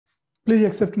Please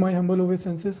accept my humble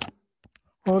obeisances.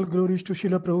 All glories to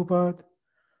Srila Prabhupada,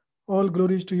 all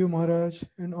glories to you, Maharaj,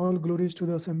 and all glories to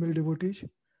the assembled devotees.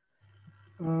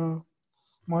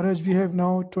 Maharaj, we have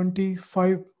now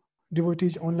 25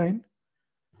 devotees online.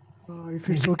 If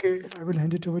it's okay, I will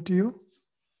hand it over to you.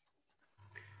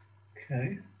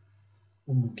 Okay.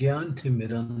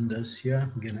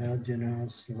 Gyantimirandasya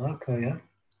Ganajana Salakaya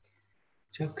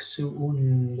Chaksu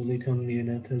Unbalitam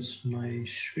Yena Tasmai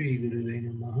Shri Gurave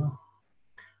Namaha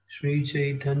Shri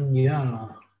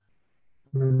Chaitanya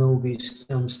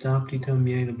Manobhistam Staptitam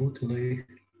Yena Bhutale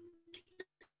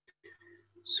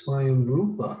Swayam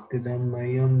Rupa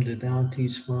Gadammayam Dadati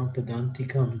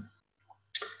Swapadantikam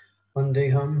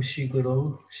Vandeham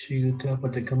Shiguro Shiguta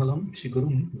Padakamalam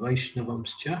Shigurum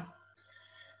Vaishnavamscha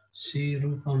Sri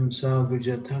Rupam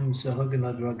Savrijatam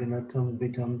Sahaganadraganatam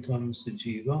Vitam Tam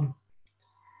Sajivam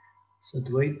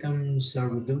Sadvaitam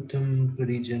Sarvadutam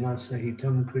Parijana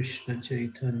Sahitam Krishna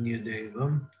Chaitanya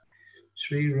Devam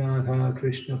Sri Radha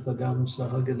Krishna Padam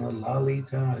Sahagana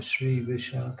Lalita Sri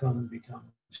Vishakam Vitam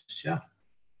Scha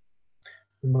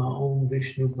Nama Om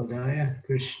Vishnu Padaya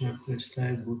Krishna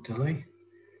Prasthaya Bhutale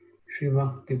Sri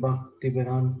Bhakti Bhakti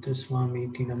Vedanta Swami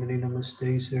Tinamani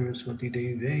Namaste Saraswati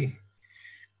Deve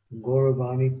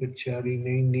Gauravani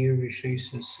Pacharine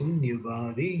Nirvishesa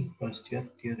Sunyavadi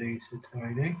Pastyatya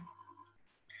Desatarine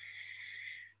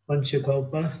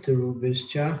Panchakalpa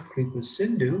Tarubhischa Kripa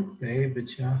Sindhu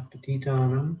Evacha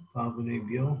Patitanam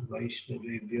Pavanebhyo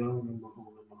Vaishnavebhyo Namaho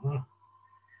Namaha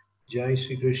Jai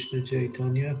Sri Krishna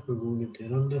Chaitanya Prabhu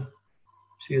Nityananda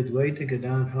Sri Advaita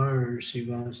Gadadhar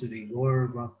Srivasadi Gaur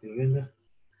Bhaktivinda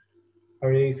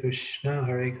Hare Krishna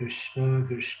Krishna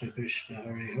Krishna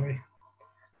Hare Hare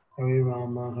Hare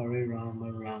Rama,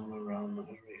 Rama Rama,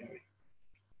 Hare Hare.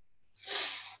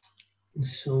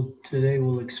 So today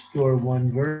we'll explore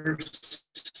one verse.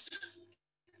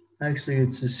 Actually,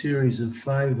 it's a series of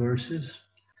 5 verses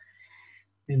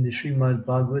in the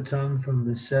Srimad-Bhatavatam from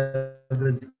the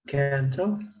 7th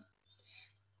canto,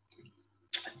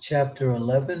 chapter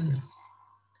 11,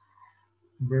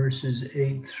 verses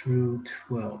 8 through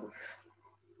 12.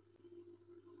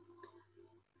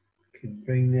 You can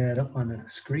bring that up on the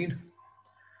screen.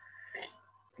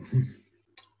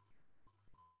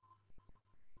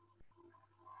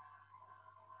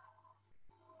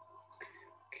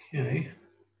 Okay.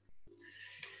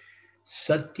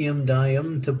 Satyam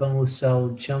dayam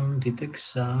tapamosaucham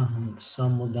titiksa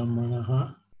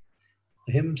samudamanaha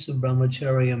ahimsa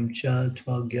brahmacharyam cha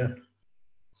tvagya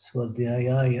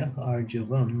swadhyayaya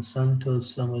arjavam santo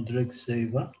samadrik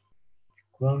seva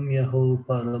gramyaho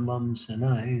paramam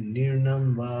sanai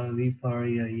nirnam va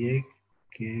viparyayek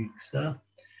keksa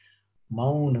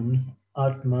maunam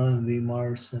atma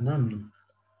vimarsanam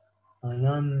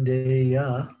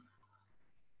anandeya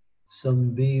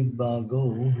Sambhibhago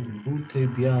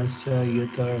bhutebhyascha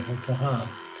yatarhataha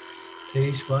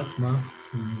teshvatma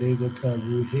devata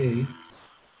ruhe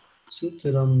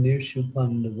sutaram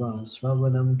nirshupandava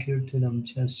sravanam kirtanam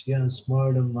chasya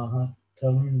smartam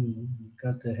mahatam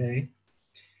gatahe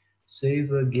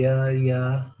seva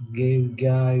gyaya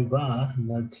gyaiva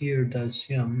natir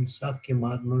dasyam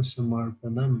sakyamatma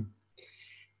samarpanam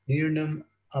nirnam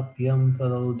apyam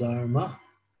paro dharma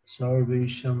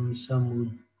sarvesham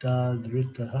samud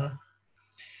Dadritaha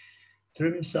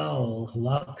Trimsal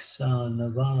Laksa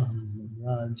Navam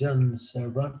Rajan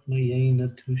Sarvatmayena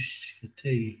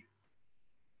Tushyate.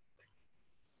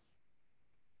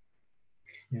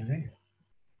 Okay.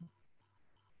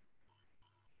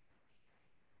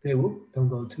 Okay, whoop, don't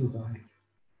go too high.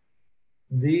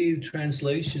 The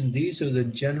translation, these are the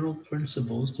general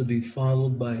principles to be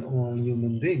followed by all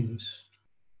human beings.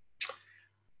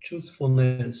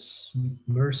 Truthfulness,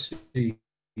 mercy,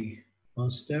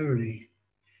 austerity,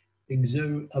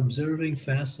 observing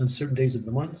fasts on certain days of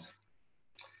the month,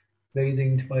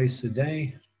 bathing twice a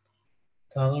day,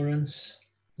 tolerance,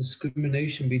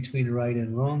 discrimination between right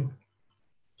and wrong,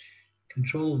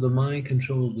 control of the mind,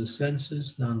 control of the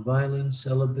senses, nonviolence,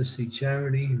 celibacy,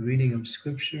 charity, reading of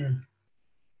scripture,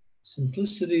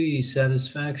 simplicity,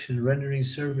 satisfaction, rendering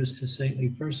service to saintly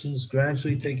persons,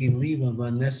 gradually taking leave of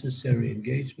unnecessary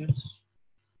engagements,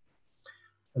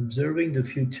 observing the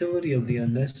futility of the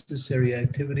unnecessary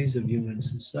activities of human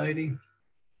society,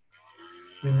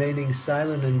 remaining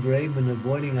silent and grave and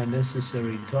avoiding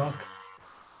unnecessary talk,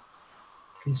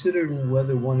 considering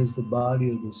whether one is the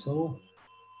body or the soul,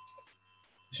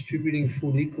 distributing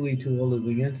food equally to all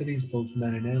living entities, both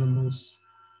men and animals,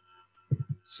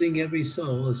 seeing every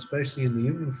soul, especially in the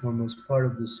human form, as part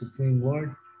of the Supreme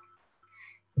Lord,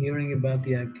 hearing about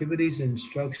the activities and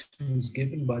instructions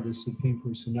given by the Supreme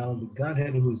Personality of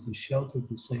Godhead, who is the shelter of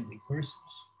the saintly persons,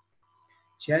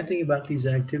 Chanting about these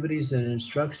activities and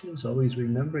instructions, always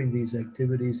remembering these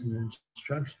activities and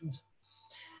instructions,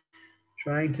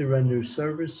 trying to render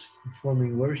service,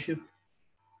 performing worship,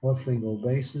 offering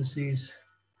obeisances,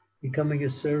 becoming a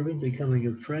servant, becoming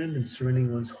a friend, and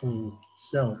surrendering one's whole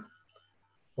self.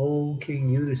 O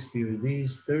King Yudhisthira,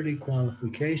 these 30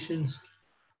 qualifications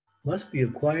must be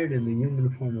acquired in the human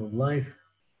form of life.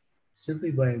 Simply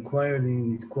by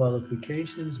acquiring these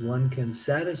qualifications, one can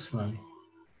satisfy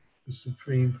the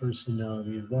Supreme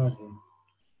Personality of Godhead.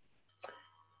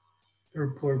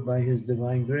 Purport by His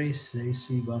Divine Grace,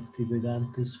 A.C.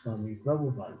 Bhaktivedanta Swami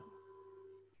Prabhupada.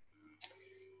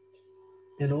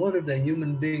 In order that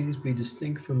human beings be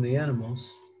distinct from the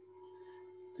animals,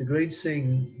 the great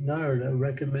Saint Narada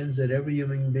recommends that every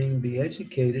human being be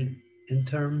educated in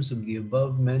terms of the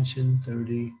above-mentioned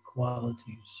 30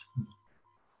 qualities.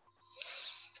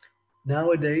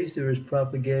 Nowadays, there is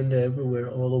propaganda everywhere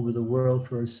all over the world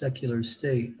for a secular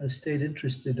state, a state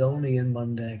interested only in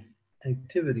mundane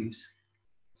activities.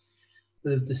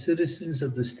 But if the citizens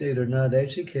of the state are not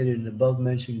educated in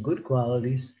above-mentioned good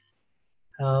qualities,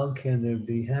 how can there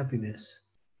be happiness?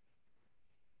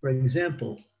 For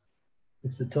example,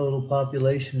 if the total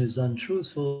population is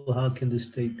untruthful, how can the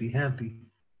state be happy?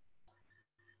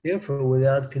 Therefore,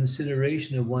 without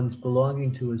consideration of one's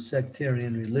belonging to a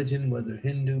sectarian religion, whether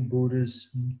Hindu,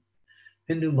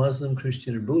 Muslim,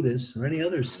 Christian, or Buddhist, or any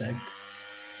other sect,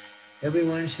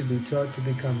 everyone should be taught to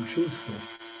become truthful.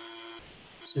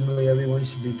 Similarly, everyone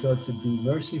should be taught to be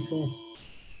merciful,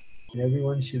 and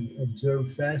everyone should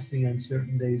observe fasting on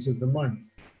certain days of the month.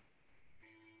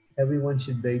 Everyone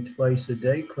should bathe twice a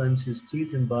day, cleanse his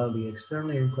teeth and body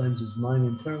externally, and cleanse his mind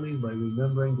internally by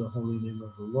remembering the holy name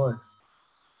of the Lord.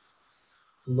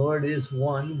 The Lord is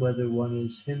one, whether one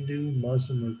is Hindu,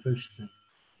 Muslim, or Christian.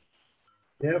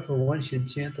 Therefore, one should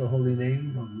chant the holy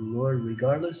name of the Lord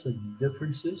regardless of the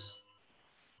differences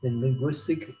in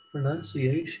linguistic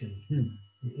pronunciation.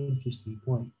 Interesting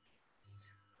point.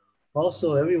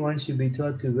 Also, everyone should be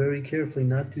taught to very carefully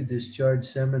not to discharge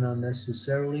semen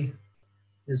unnecessarily.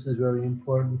 This is very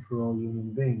important for all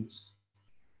human beings.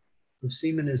 If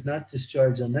semen is not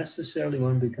discharged unnecessarily,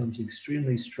 one becomes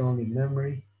extremely strong in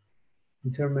memory,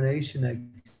 determination,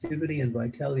 activity, and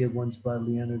vitality of one's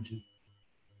bodily energy.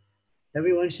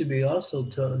 Everyone should be also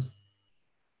taught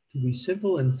to be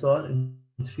simple in thought and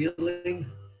feeling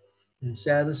and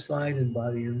satisfied in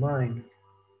body and mind.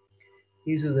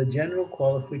 These are the general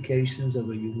qualifications of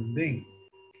a human being.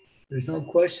 There's no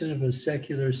question of a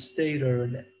secular state or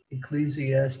an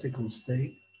ecclesiastical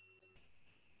state.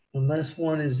 Unless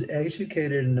one is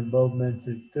educated in the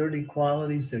above-mentioned 30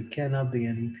 qualities, there cannot be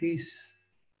any peace.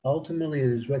 Ultimately, it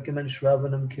is recommended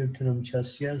Shravanam Kirtanam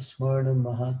Chasya Smaranam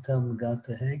Mahatam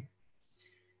Gatahe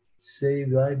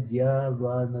Sevadya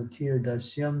Vanatir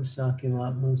Dasyam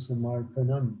Sakimatma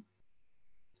Samarpanam.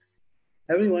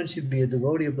 Everyone should be a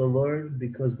devotee of the Lord,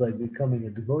 because by becoming a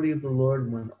devotee of the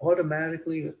Lord, one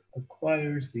automatically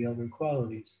acquires the other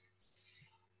qualities.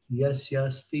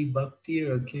 Yasyasti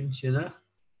Bhaktir Akinchana,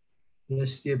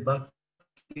 Yasya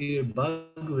Bhaktir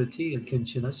Bhagavati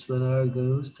Akinchana,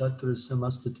 Svanarganus Tatra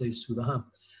Samastate Sudaham.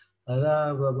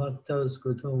 Arava Bhaktas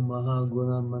Gato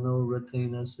Mahaguna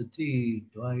Manoratena Sati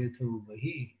Dvayato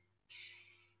Vahi.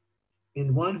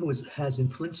 In one who has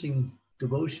influencing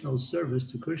devotional service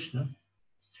to Krishna,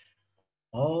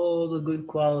 all the good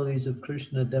qualities of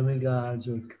Krishna demigods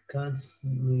are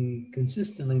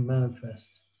consistently manifest.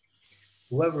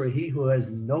 However, he who has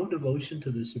no devotion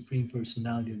to the Supreme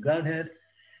Personality of Godhead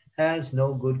has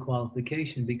no good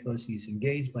qualification, because he's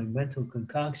engaged by mental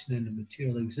concoction in the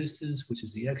material existence, which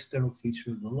is the external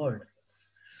feature of the Lord.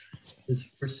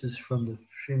 This verse is from the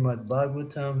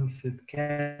Srimad-Bhatavatam, 5th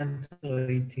canto,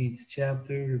 18th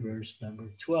chapter, verse number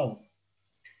 12.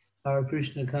 Our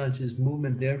Krishna conscious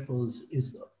movement, therefore,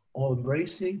 is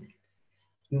all-embracing.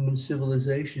 Human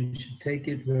civilization should take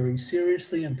it very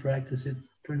seriously and practice its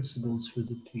principles for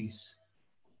the peace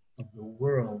of the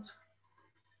world.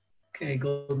 Okay,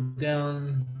 go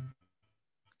down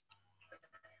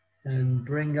and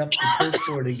bring up the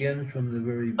purport again from the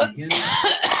very beginning.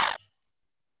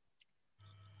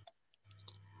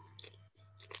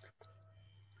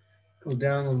 Go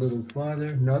down a little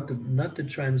farther, not the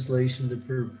translation, the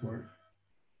purport.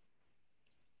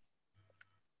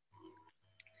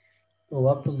 Go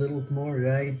up a little more,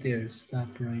 right there, stop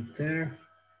right there.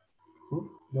 Oop,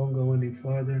 don't go any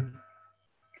farther.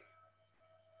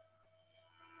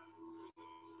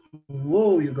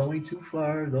 Whoa, you're going too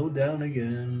far, go down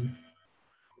again.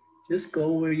 Just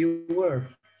go where you were.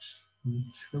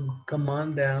 So come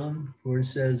on down where it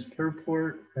says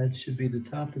purport. That should be the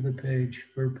top of the page,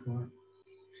 purport.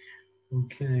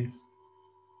 Okay.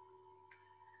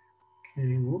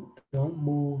 Okay, whoop, don't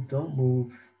move, don't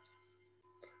move.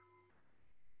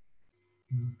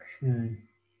 Okay.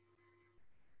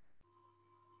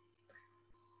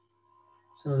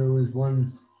 So there was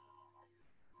one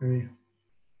very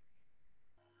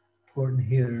important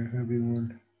here,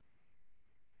 everyone.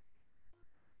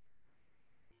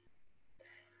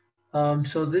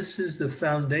 So this is the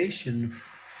foundation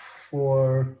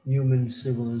for human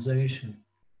civilization.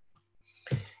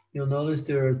 You'll notice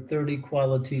there are 30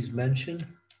 qualities mentioned,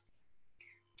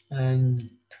 and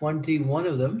 21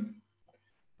 of them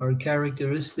are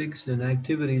characteristics and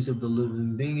activities of the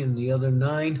living being, and the other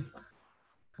 9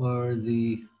 are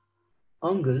the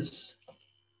angas,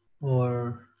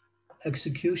 or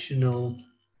executional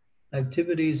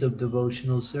activities of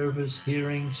devotional service: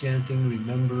 hearing, chanting,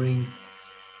 remembering,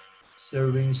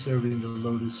 serving the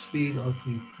lotus feet,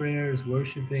 offering prayers,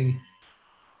 worshiping,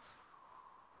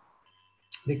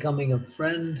 becoming a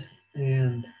friend,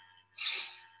 and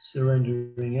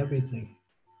surrendering everything.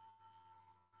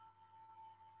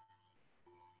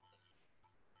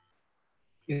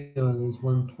 You know, there's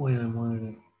one point I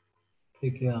wanted to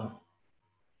pick out.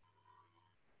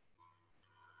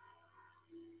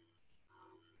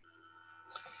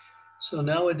 So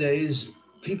nowadays,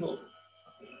 people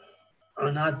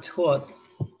are not taught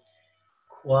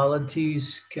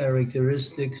qualities,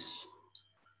 characteristics,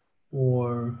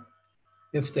 or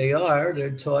if they are, they're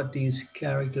taught these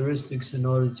characteristics in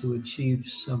order to achieve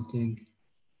something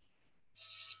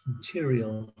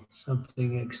material,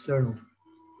 something external.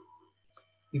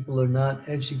 People are not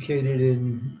educated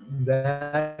in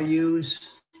values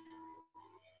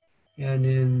and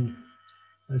in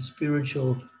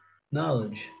spiritual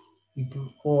knowledge,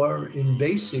 or in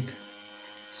basic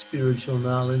spiritual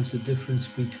knowledge, the difference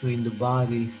between the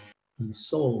body and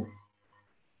soul.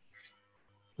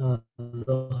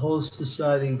 The whole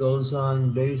society goes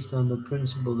on based on the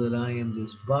principle that I am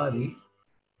this body,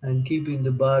 and keeping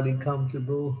the body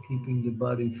comfortable, keeping the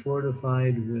body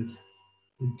fortified with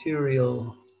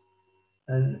material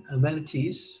and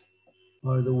amenities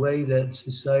are the way that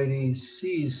society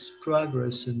sees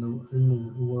progress in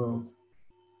the world.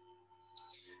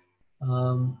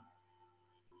 Um,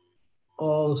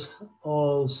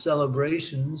 all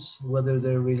celebrations, whether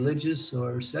they're religious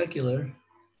or secular,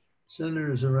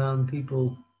 centers around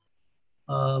people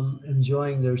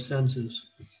enjoying their senses.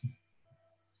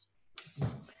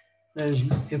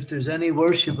 If there's any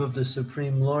worship of the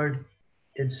Supreme Lord,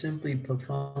 it's simply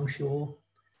punctual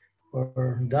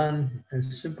or done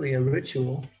as simply a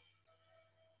ritual.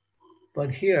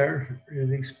 But here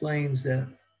it explains that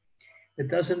it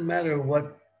doesn't matter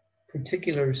what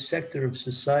particular sector of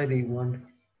society one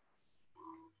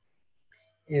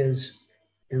is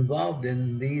involved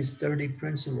in, these 30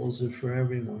 principles are for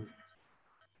everyone.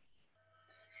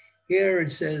 Here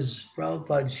it says,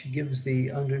 Prabhupada gives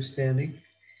the understanding,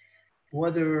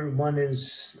 whether one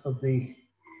is of the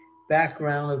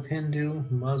background of Hindu,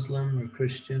 Muslim, or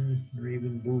Christian, or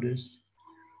even Buddhist,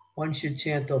 one should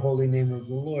chant the holy name of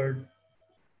the Lord,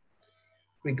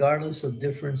 regardless of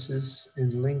differences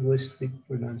in linguistic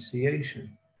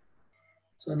pronunciation.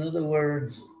 So in other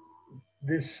words,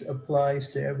 this applies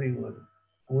to everyone.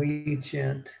 We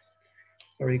chant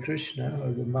Hare Krishna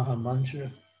or the Maha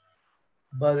Mantra,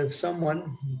 but if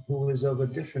someone who is of a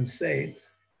different faith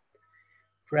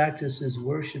practices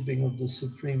worshiping of the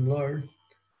Supreme Lord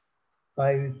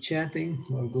by chanting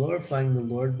or glorifying the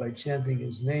Lord by chanting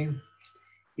his name,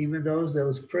 even though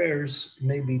those prayers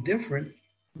may be different,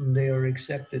 they are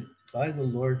accepted by the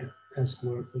Lord as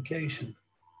glorification.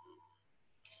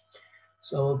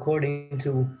 So according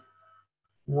to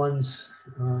one's,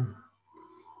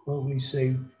 what we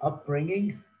say,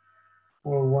 upbringing,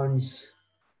 or one's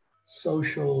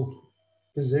social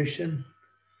position,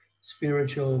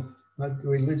 spiritual, not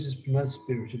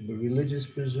spiritual, but religious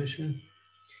position,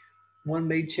 one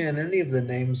may chant any of the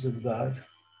names of God,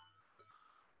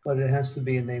 but it has to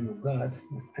be a name of God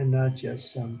and not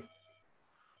just some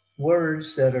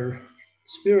words that are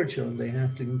spiritual. They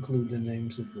have to include the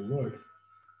names of the Lord.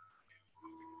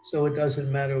 So it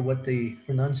doesn't matter what the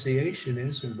pronunciation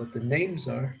is or what the names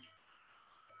are,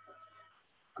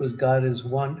 because God is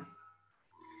one.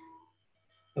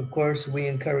 Of course, we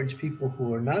encourage people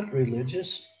who are not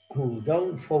religious, who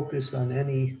don't focus on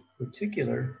any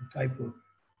particular type of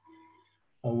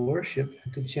worship,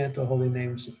 to chant the holy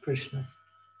names of Krishna.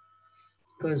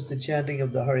 Because the chanting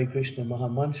of the Hare Krishna Maha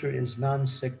Mantra is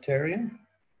non-sectarian.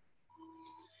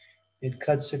 It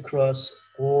cuts across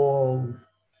all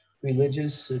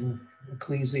religious and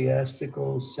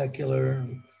ecclesiastical, secular,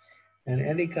 and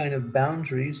any kind of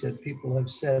boundaries that people have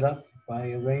set up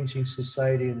by arranging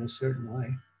society in a certain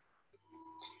way.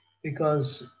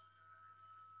 Because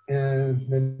And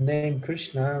the name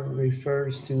Krishna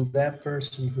refers to that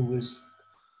person who is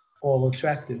all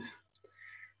attractive.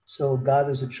 So God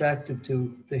is attractive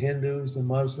to the Hindus, the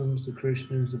Muslims, the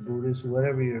Christians, the Buddhists,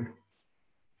 whatever your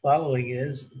following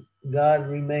is. God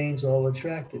remains all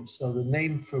attractive. So the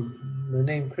name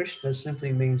Krishna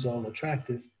simply means all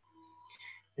attractive.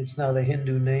 It's not a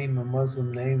Hindu name, a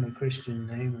Muslim name, a Christian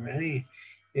name, or any.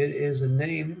 It is a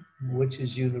name which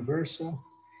is universal,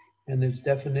 and its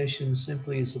definition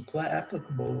simply is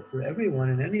applicable for everyone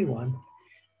and anyone,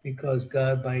 because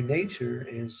God by nature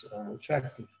is all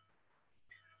attractive.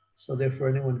 So therefore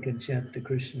anyone can chant the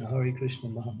Krishna, Hare Krishna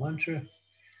Maha Mantra,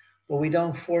 but we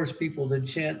don't force people to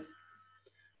chant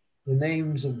the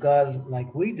names of God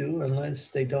like we do unless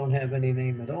they don't have any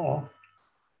name at all.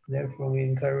 Therefore we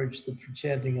encourage the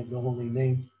chanting of the holy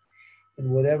name in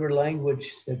whatever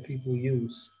language that people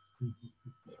use.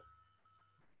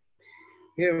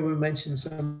 Here we mention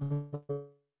some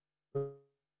of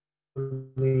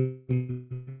the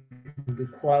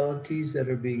qualities that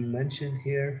are being mentioned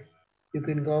here. You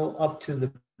can go up to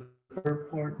the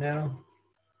purport now.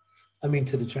 I mean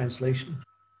to the translation.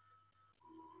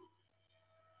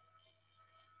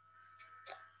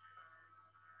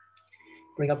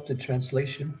 Bring up the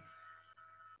translation.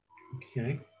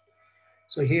 Okay.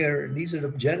 So here, these are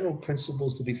the general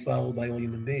principles to be followed by all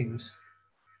human beings.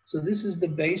 So this is the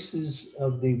basis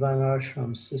of the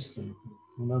Varnasrama system.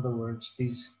 In other words,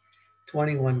 these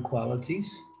 21 qualities.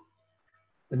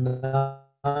 The 9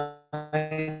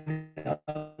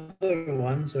 other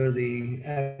ones are the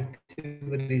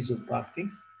activities of bhakti.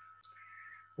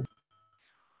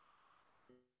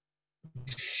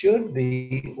 Should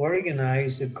be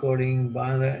organized according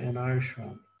Vana and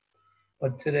Ashram.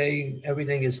 But today,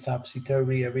 everything is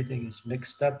topsy-turvy, everything is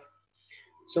mixed up.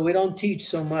 So we don't teach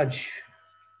so much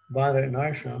Vana and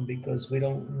Ashram because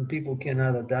people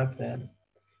cannot adopt that.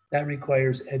 That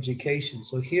requires education.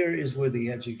 So here is where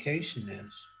the education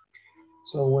is.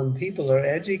 So when people are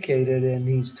educated in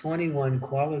these 21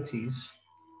 qualities,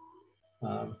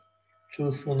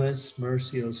 truthfulness,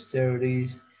 mercy, austerity,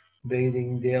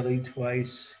 bathing daily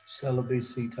twice,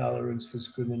 celibacy, tolerance,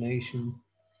 discrimination,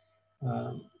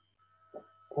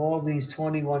 all these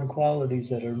 21 qualities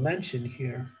that are mentioned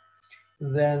here,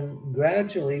 then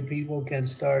gradually people can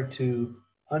start to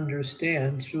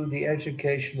understand through the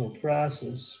educational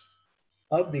process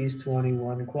of these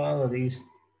 21 qualities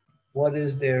what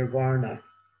is their varna,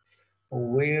 or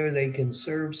where they can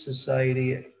serve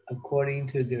society according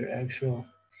to their actual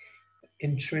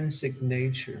intrinsic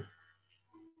nature.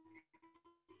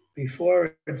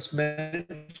 Before it's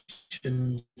mentioned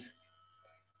in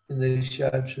the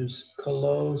Shastras,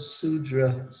 Kalo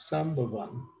Sudra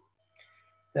Sambhavam,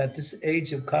 that this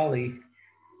age of Kali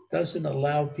doesn't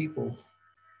allow people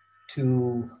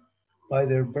to, by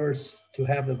their birth, to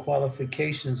have the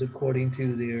qualifications according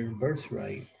to their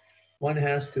birthright. One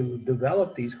has to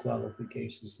develop these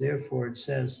qualifications. Therefore, it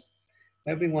says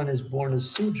everyone is born a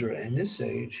Sudra in this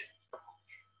age,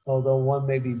 although one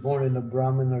may be born in a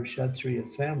Brahmin or Kshatriya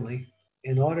family.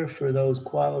 In order for those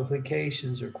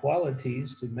qualifications or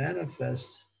qualities to manifest,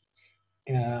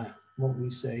 what we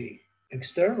say,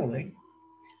 externally,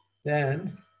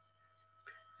 then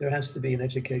there has to be an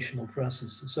educational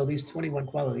process. So these 21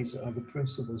 qualities are the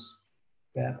principles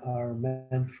that are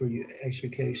meant for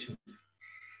education.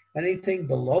 Anything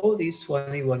below these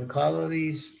 21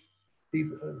 qualities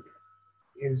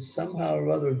is somehow or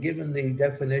other given the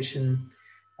definition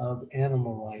of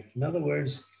animal life. In other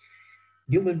words,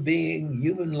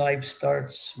 human life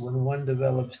starts when one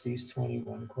develops these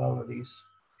 21 qualities.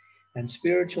 And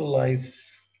spiritual life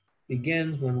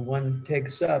begins when one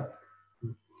takes up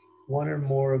one or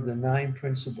more of the 9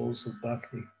 principles of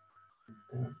bhakti.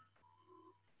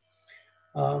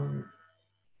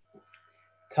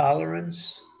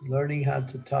 Tolerance, learning how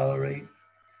to tolerate.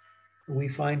 We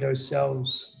find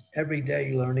ourselves every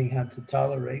day learning how to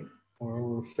tolerate, or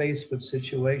we're faced with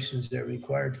situations that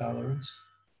require tolerance.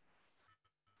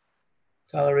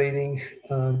 Tolerating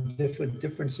different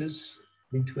differences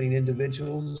between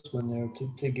individuals when they're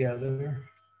together.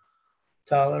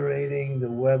 Tolerating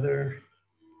the weather.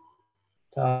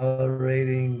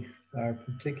 Tolerating our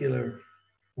particular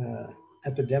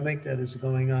epidemic that is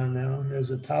going on now.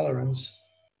 There's a tolerance.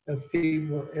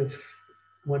 If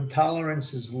when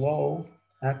tolerance is low,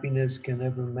 happiness can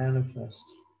never manifest.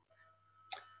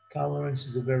 Tolerance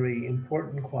is a very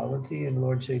important quality, and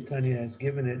Lord Chaitanya has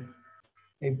given it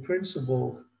a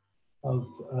principle of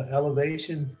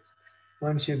elevation.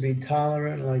 One should be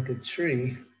tolerant like a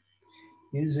tree.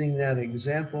 Using that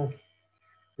example,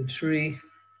 the tree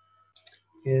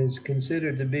is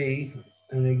considered to be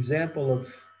an example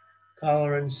of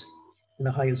tolerance in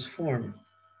the highest form.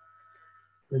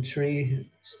 The tree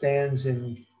stands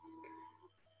in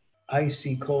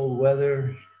icy cold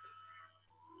weather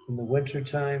in the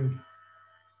wintertime,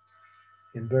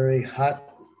 in very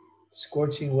hot,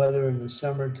 scorching weather in the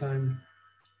summertime.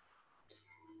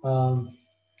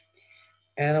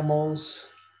 Animals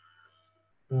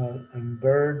and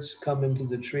birds come into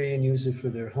the tree and use it for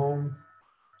their home.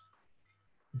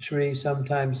 The tree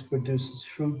sometimes produces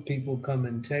fruit people come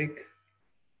and take.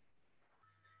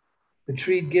 The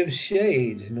tree gives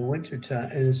shade in the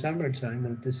wintertime, in the summertime,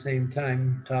 and at the same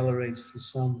time tolerates the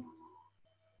sun.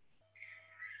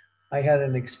 I had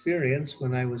an experience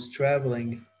when I was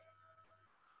traveling,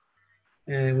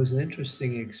 and it was an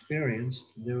interesting experience.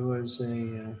 There was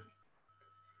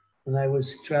when I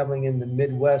was traveling in the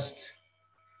Midwest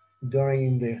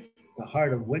during the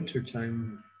heart of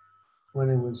wintertime, when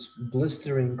it was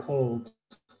blistering cold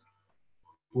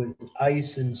with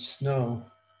ice and snow,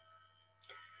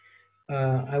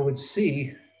 I would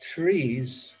see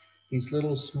trees, these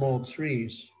little small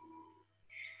trees.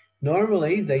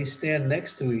 Normally, they stand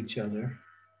next to each other,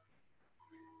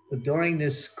 but during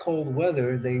this cold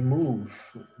weather, they move.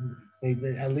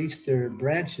 At least their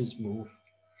branches move.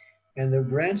 And their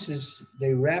branches,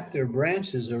 they wrap their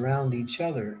branches around each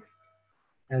other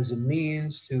as a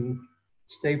means to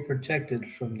stay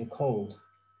protected from the cold.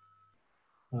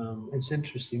 It's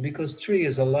interesting because tree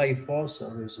is a life also.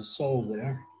 There's a soul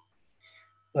there,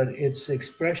 but its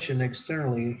expression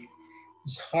externally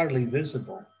is hardly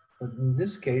visible. But in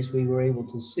this case, we were able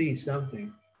to see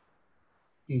something.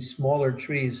 These smaller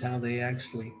trees, how they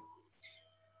actually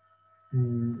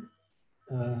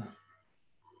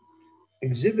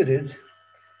exhibited,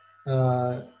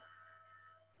 a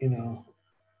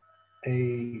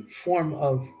form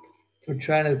of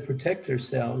trying to protect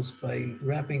themselves by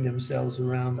wrapping themselves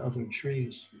around other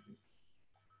trees.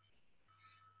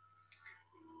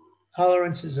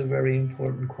 Tolerance is a very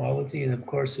important quality, and of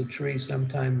course, a tree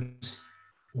sometimes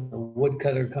a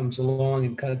woodcutter comes along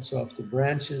and cuts off the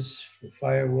branches for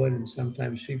firewood, and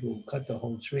sometimes people cut the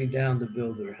whole tree down to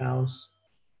build their house.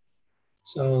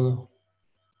 So,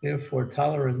 therefore,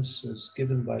 tolerance, as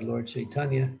given by Lord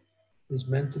Chaitanya, is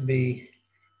meant to be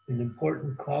an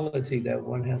important quality that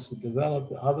one has to develop.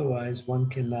 Otherwise, one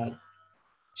cannot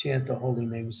chant the holy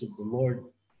names of the Lord.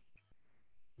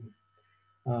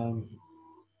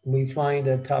 We find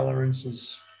that tolerance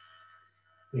is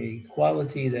a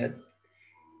quality that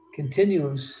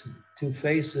continues to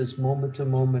face us moment to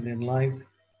moment in life.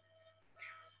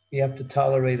 We have to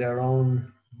tolerate our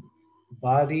own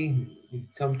body.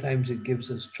 Sometimes it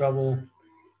gives us trouble.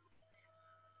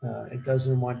 It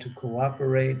doesn't want to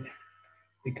cooperate,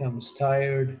 becomes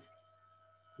tired,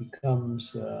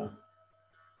 becomes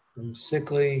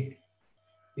sickly,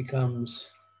 becomes,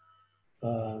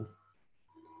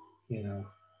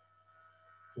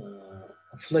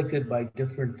 afflicted by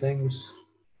different things.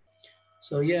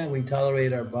 So yeah, we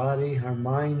tolerate our body, our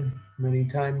mind many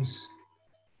times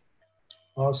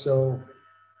also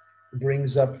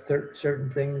brings up certain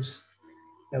things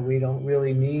that we don't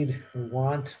really need or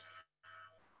want.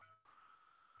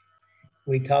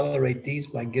 We tolerate these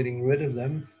by getting rid of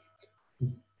them.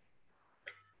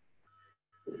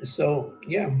 So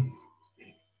yeah,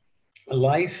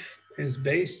 life is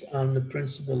based on the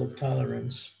principle of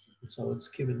tolerance. So it's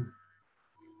given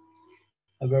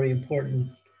a very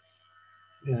important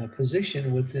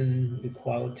position within the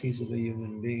qualities of a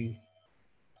human being.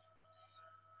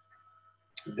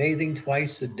 Bathing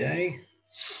twice a day,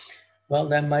 well,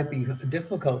 that might be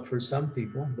difficult for some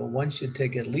people, but one should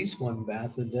take at least one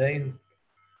bath a day.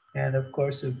 And of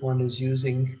course, if one is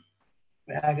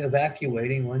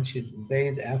evacuating, one should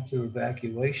bathe after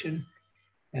evacuation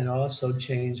and also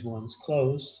change one's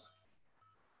clothes.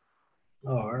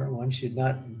 Or one should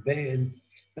not bathe,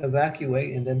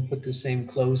 evacuate, and then put the same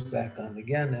clothes back on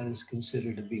again. That is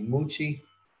considered to be muchi,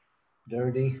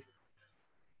 dirty.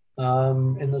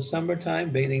 In the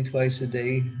summertime, bathing twice a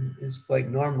day is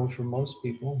quite normal for most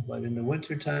people, but in the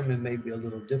wintertime, it may be a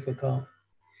little difficult.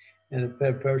 And if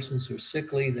persons are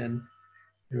sickly, then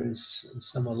there is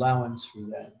some allowance for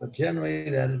that. But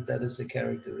generally, that is a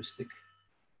characteristic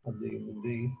of the human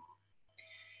being.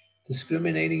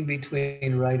 Discriminating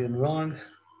between right and wrong,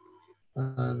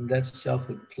 that's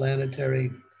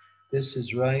self-explanatory. This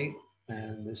is right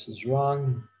and this is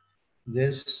wrong.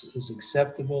 This is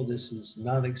acceptable, this is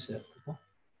not acceptable.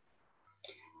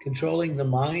 Controlling the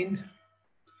mind,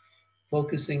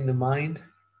 focusing the mind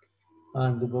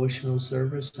on devotional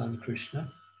service, on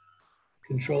Krishna.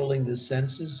 Controlling the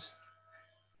senses.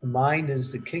 The mind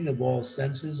is the king of all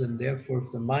senses, and therefore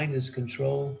if the mind is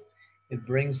controlled, it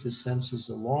brings the senses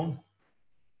along.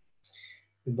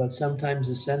 But sometimes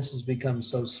the senses become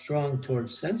so strong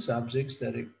towards sense objects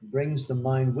that it brings the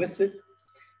mind with it,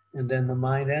 and then the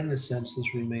mind and the senses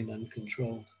remain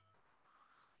uncontrolled.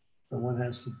 So one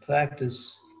has to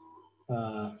practice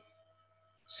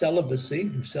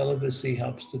celibacy. Celibacy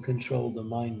helps to control the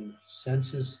mind and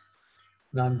senses.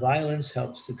 Nonviolence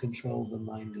helps to control the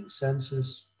mind and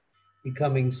senses.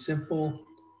 Becoming simple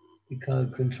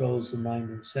controls the mind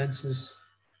and senses.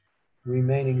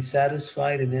 Remaining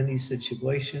satisfied in any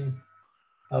situation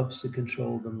helps to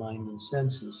control the mind and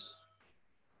senses.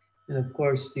 And of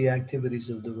course, the activities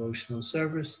of devotional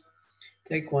service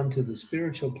take one to the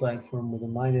spiritual platform where the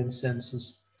mind and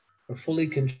senses are fully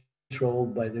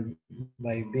controlled by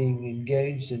being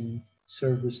engaged in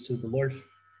service to the Lord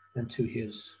and to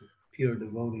his pure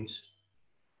devotees.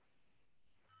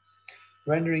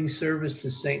 Rendering service to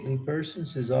saintly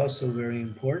persons is also very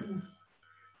important.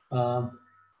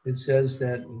 It says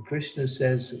that Krishna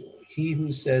says, he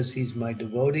who says he's my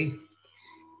devotee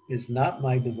is not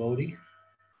my devotee.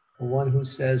 The one who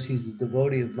says he's the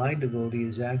devotee of my devotee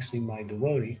is actually my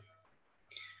devotee.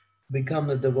 Become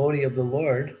the devotee of the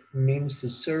Lord means to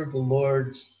serve the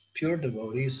Lord's pure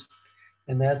devotees,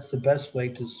 and that's the best way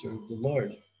to serve the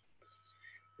Lord.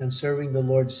 And serving the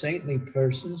Lord's saintly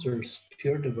persons or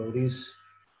pure devotees,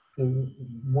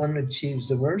 one achieves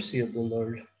the mercy of the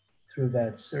Lord through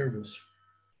that service.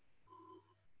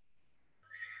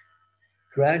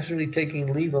 Gradually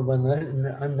taking leave of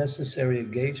unnecessary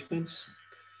engagements,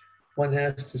 one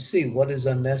has to see what is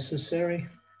unnecessary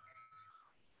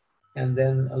and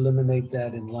then eliminate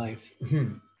that in life.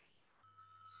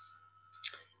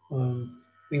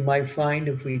 We might find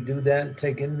if we do that,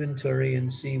 take inventory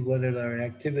and see what are our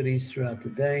activities throughout the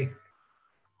day,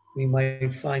 we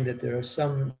might find that there are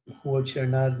some which are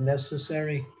not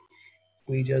necessary.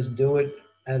 We just do it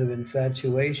out of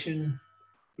infatuation.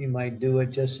 We might do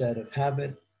it just out of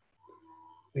habit.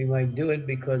 We might do it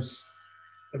because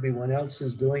everyone else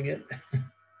is doing it.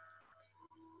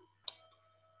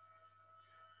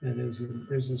 And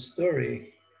there's a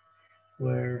story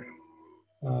where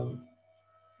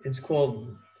it's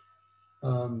called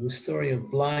the story of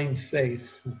blind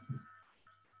faith.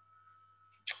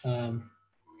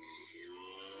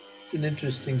 It's an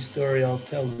interesting story. I'll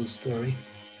tell the story.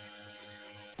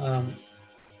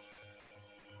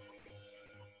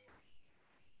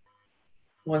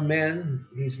 One man,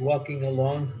 he's walking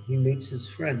along, he meets his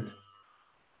friend.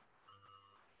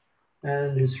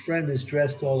 And his friend is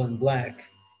dressed all in black.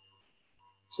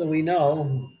 So we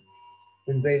know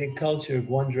in Vedic culture, if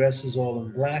one dresses all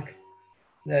in black,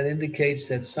 that indicates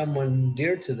that someone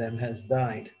dear to them has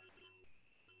died.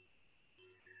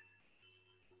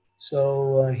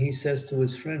 So he says to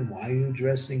his friend, "Why are you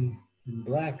dressing in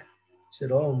black?" He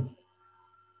said, "Oh,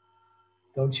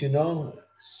 don't you know?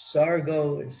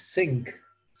 Sargo Singh,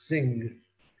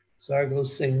 Sargo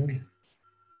Singh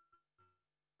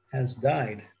has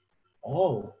died."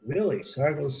 "Oh, really?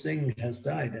 Sargo Singh has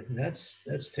died.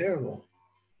 That's terrible."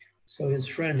 So his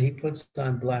friend, he puts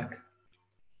on black.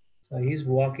 So he's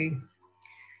walking.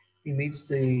 He meets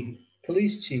the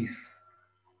police chief.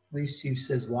 Police chief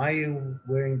says, "Why are you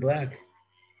wearing black?"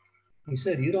 He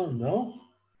said, "You don't know?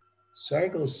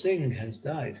 Sargo Singh has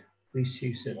died." Police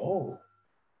chief said, "Oh,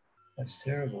 that's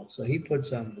terrible." So he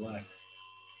puts on black.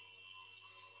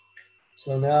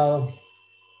 So now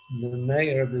the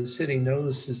mayor of the city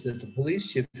notices that the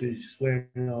police chief is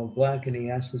wearing all black, and he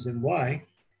asks him why.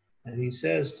 And he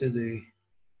says to the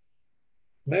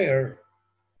mayor,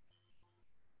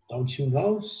 "Don't you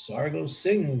know? Sargo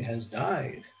Singh has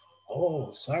died."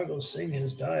 "Oh, Sargo Singh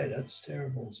has died. That's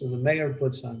terrible." So the mayor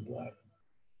puts on black.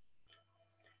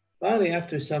 Finally,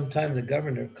 after some time, the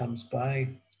governor comes by.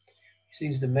 He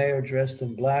sees the mayor dressed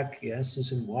in black. He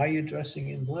asks him, "Why are you dressing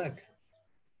in black?"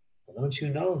 "Well, don't you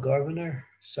know, Governor?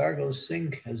 Sargo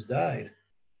Singh has died."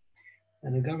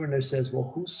 And the governor says,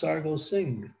 "Well, who's Sargo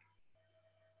Singh?"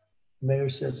 The mayor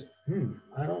says,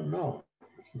 "I don't know.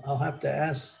 I'll have to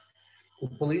ask the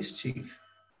police chief."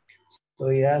 So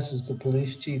he asks the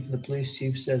police chief, and the police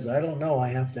chief says, "I don't know. I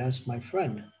have to ask my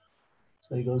friend."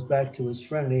 So he goes back to his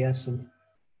friend and he asks him,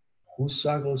 "Who's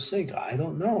Sargo Singh?" "I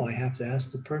don't know. I have to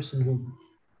ask the person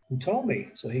who told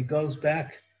me." So he goes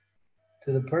back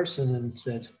to the person and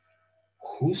says,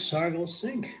 "Who's Sargo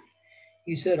Singh?"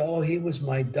 He said, "Oh, he was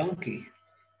my donkey,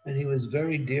 and he was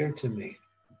very dear to me."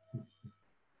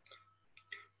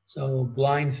 So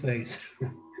blind faith.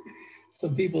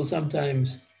 Some people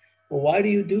sometimes, "Well, why do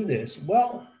you do this?"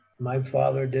 "Well, my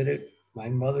father did it. My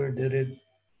mother did it.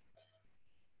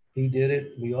 He did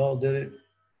it. We all did it."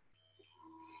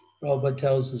 Prabhupada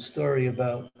tells the story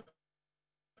about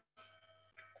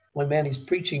one man, he's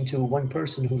preaching to one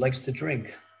person who likes to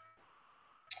drink.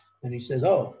 And he says,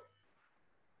 oh,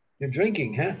 you're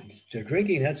drinking, huh? You're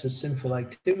drinking, that's a sinful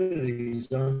activity.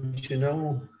 Don't you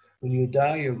know when you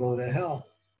die, you'll go to hell?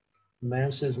 The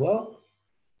man says, well,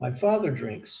 my father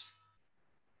drinks.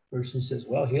 The person says,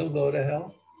 well, he'll go to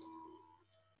hell.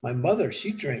 My mother,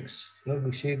 she drinks.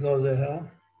 She'll go to hell.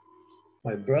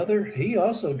 My brother, he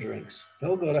also drinks.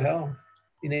 He'll go to hell.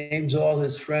 He names all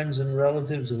his friends and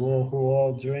relatives who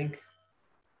all drink.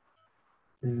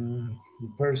 And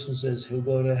the person says he'll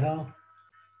go to hell.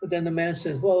 But then the man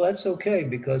says, well, that's okay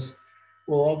because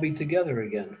we'll all be together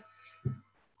again.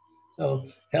 So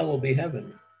hell will be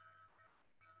heaven.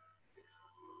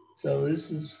 So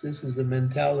this is the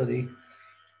mentality.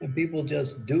 And people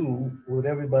just do what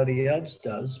everybody else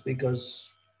does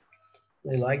because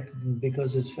they like,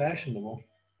 because it's fashionable.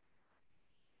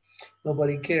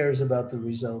 Nobody cares about the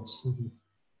results.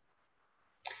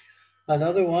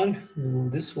 Another one,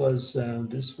 this one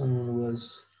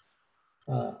was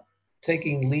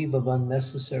taking leave of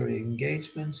unnecessary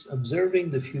engagements,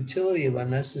 observing the futility of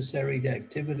unnecessary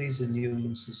activities in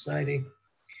human society.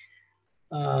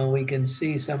 We can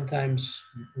see sometimes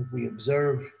if we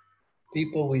observe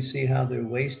people, we see how they're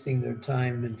wasting their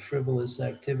time in frivolous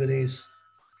activities.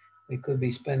 They could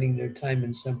be spending their time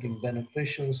in something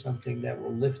beneficial, something that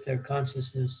will lift their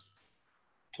consciousness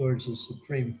towards the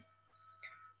Supreme.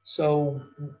 So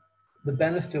the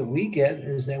benefit we get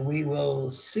is that we will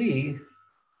see,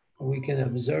 we can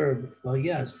observe, well,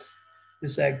 yes,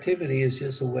 this activity is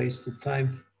just a waste of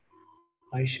time.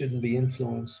 I shouldn't be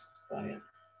influenced by it.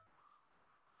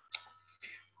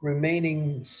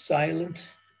 Remaining silent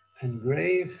and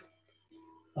grave.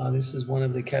 This is one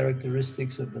of the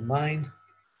characteristics of the mind.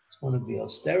 It's one of the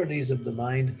austerities of the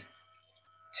mind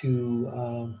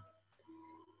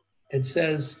it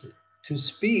says to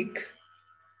speak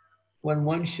when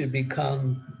one should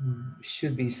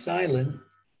be silent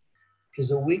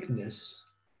is a weakness.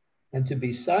 And to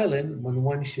be silent when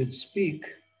one should speak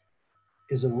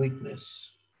is a weakness.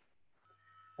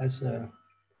 That's a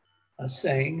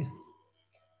saying.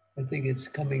 I think it's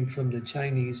coming from the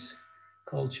Chinese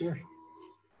culture.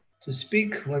 To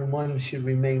speak when one should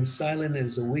remain silent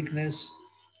is a weakness,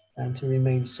 and to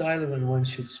remain silent when one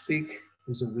should speak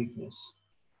is a weakness.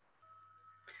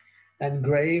 And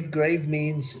grave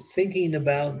means thinking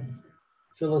about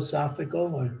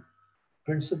philosophical or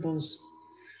principles,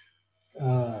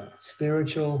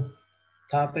 spiritual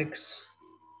topics,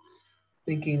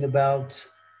 thinking about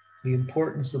the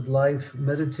importance of life,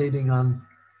 meditating on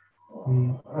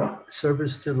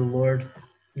service to the Lord.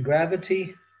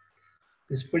 Gravity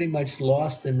is pretty much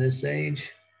lost in this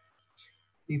age.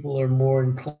 People are more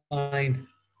inclined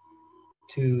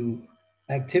to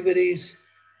activities.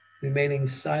 Remaining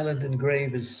silent and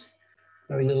grave is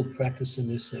very little practice in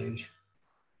this age.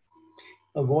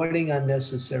 Avoiding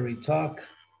unnecessary talk.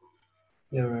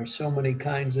 There are so many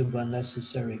kinds of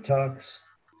unnecessary talks.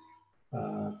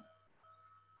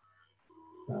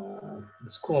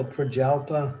 It's called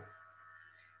prajalpa,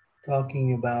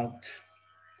 talking about,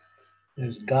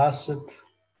 there's gossip,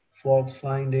 fault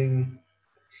finding,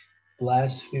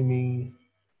 blasphemy,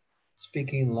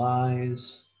 speaking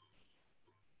lies,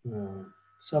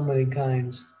 so many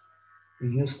kinds,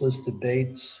 useless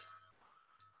debates.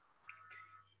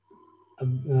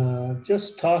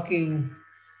 Just talking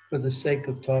for the sake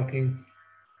of talking.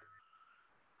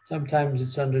 Sometimes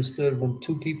it's understood when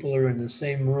two people are in the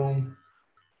same room,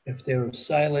 if they're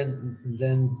silent,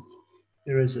 then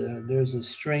there's a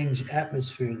strange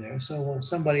atmosphere there. So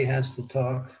somebody has to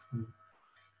talk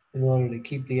in order to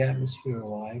keep the atmosphere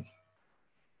alive.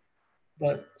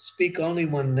 But speak only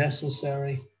when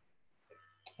necessary.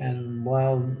 And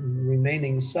while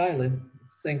remaining silent,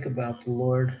 think about the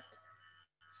Lord,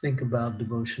 think about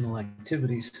devotional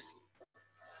activities.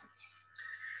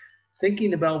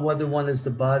 Thinking about whether one is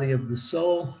the body of the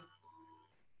soul,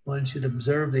 one should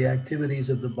observe the activities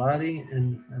of the body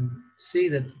and see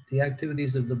that the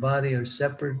activities of the body are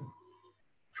separate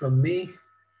from me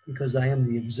because I am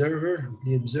the observer.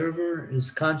 The observer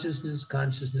is consciousness.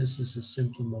 Consciousness is a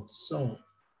symptom of the soul.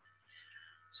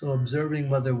 So observing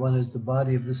whether one is the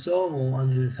body of the soul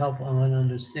will help one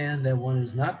understand that one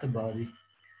is not the body,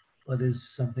 but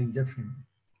is something different.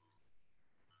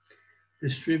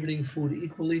 Distributing food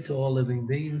equally to all living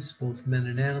beings, both men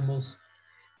and animals.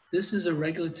 This is a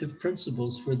regulative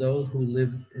principle for those who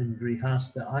live in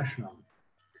Grihastha ashram.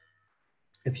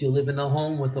 If you live in a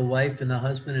home with a wife and a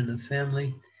husband and a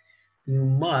family, you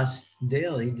must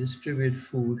daily distribute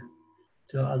food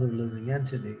to other living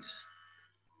entities.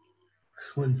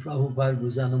 When Prabhupada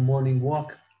was on a morning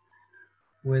walk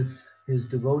with his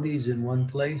devotees in one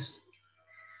place,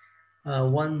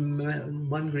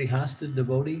 One Grihastha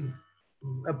devotee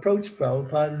approached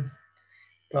Prabhupada.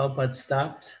 Prabhupada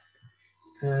stopped,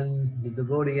 and the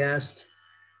devotee asked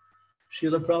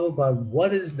Srila Prabhupada,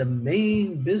 what is the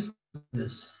main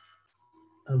business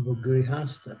of a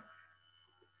Grihastha?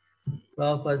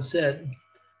 Prabhupada said,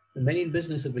 the main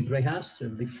business of a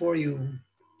Grihastha, before you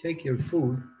take your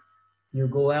food, you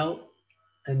go out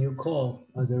and you call,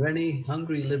 are there any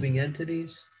hungry living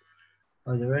entities?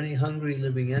 Are there any hungry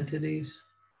living entities?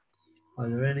 Are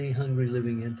there any hungry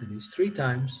living entities? 3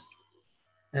 times.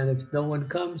 And if no one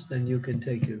comes, then you can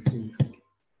take your food.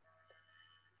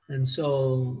 And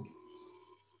so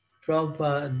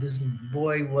Prabhupada, this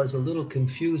boy was a little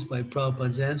confused by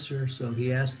Prabhupada's answer, so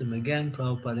he asked him again.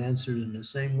 Prabhupada answered in the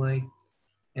same way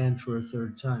and for a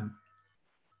 3rd time.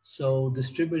 So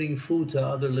distributing food to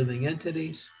other living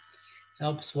entities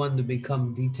helps one to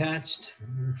become detached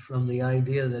from the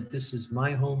idea that this is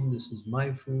my home, this is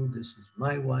my food, this is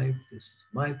my wife, this is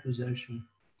my possession.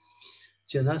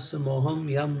 Janasamoham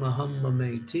yam maham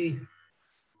mameti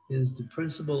is the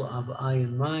principle of I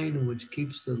and mine, which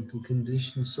keeps the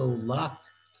conditioned soul locked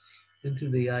into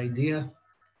the idea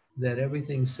that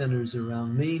everything centers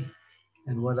around me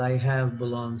and what I have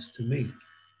belongs to me.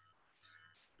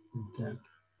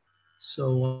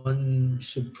 So one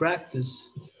should practice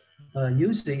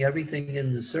using everything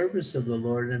in the service of the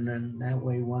Lord, and then that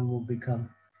way one will become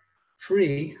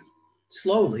free,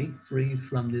 slowly free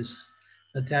from this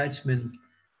attachment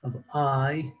of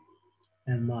I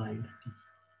and mine.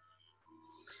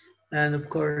 And of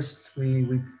course,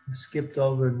 we skipped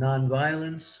over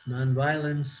nonviolence.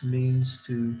 Nonviolence means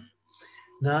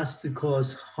not to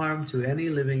cause harm to any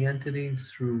living entity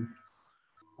through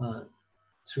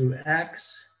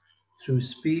acts, through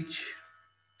speech,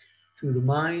 through the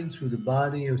mind, through the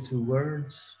body, or through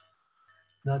words,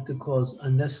 not to cause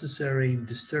unnecessary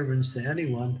disturbance to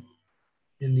anyone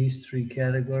in these 3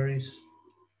 categories.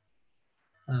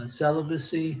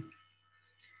 Celibacy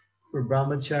for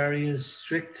brahmacharyas,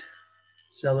 strict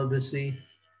celibacy,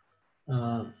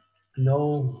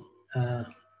 no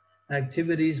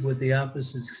activities with the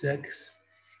opposite sex.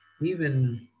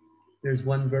 Even there's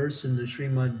one verse in the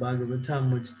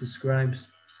Srimad-Bhatavatam which describes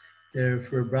there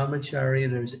for a brahmacharya,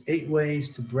 there's 8 ways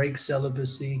to break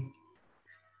celibacy.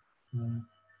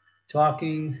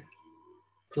 Talking,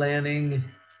 planning,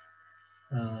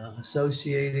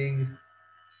 associating,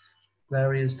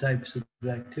 various types of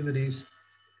activities.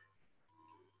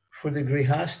 For the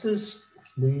Grihastas,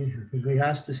 the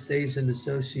Grihasta stays in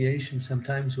association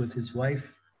sometimes with his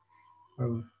wife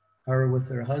or with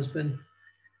her husband.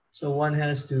 So one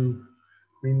has to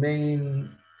remain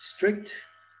strict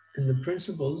in the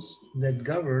principles that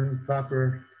govern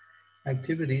proper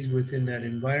activities within that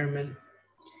environment.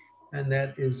 And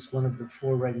that is one of the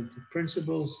 4 regulative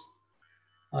principles.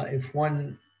 If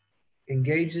one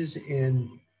engages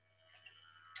in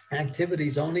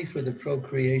activities only for the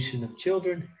procreation of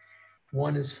children,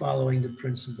 one is following the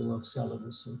principle of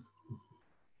celibacy.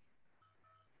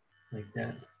 Like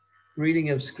that. Reading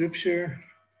of scripture,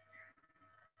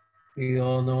 we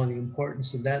all know the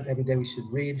importance of that. Every day we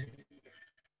should read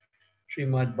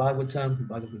Srimad-Bhatavatam,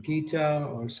 Bhagavad Gita,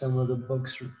 or some of the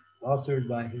books authored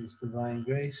by His Divine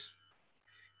Grace,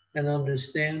 and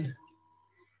understand.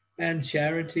 And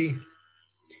charity.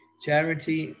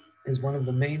 Charity is one of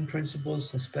the main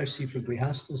principles, especially for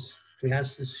Grihastas.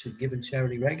 Grihastas should give in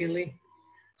charity regularly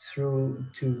to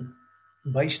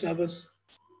Vaishnavas,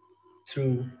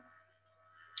 through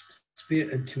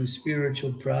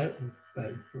spiritual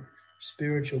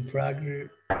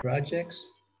projects,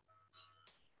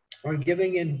 or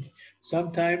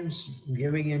sometimes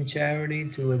giving in charity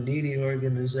to a needy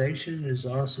organization is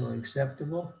also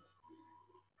acceptable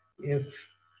if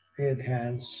it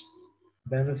has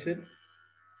benefit.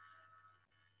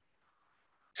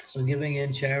 So giving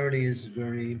in charity is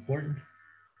very important.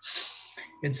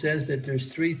 It says that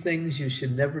there's 3 things you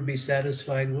should never be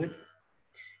satisfied with.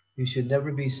 You should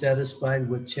never be satisfied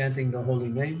with chanting the holy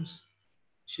names.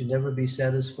 You should never be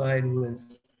satisfied with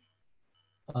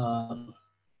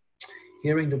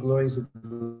hearing the glories of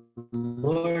the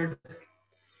Lord.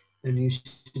 And you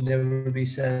should never be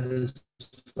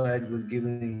satisfied with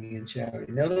giving in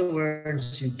charity. In other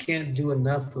words, you can't do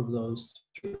enough of those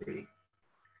 3.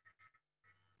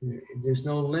 There's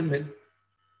no limit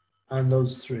on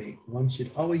those 3. One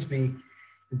should always be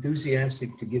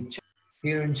enthusiastic to give,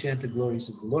 hear and chant the glories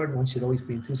of the Lord. One should always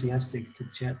be enthusiastic to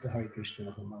chant the Hare Krishna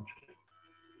Maha Mantra.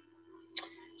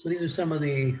 So these are some of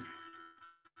the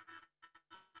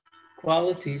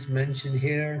qualities mentioned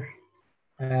here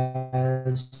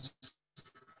as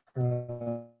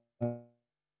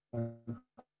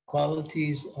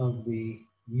qualities of the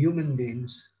human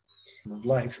beings of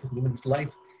life. Human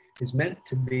life is meant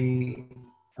to be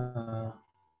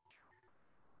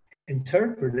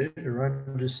interpreted or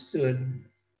understood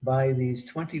by these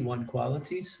 21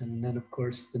 qualities, and then of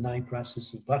course the 9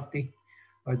 processes of bhakti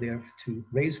are there to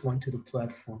raise one to the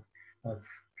platform of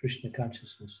Krishna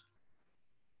consciousness.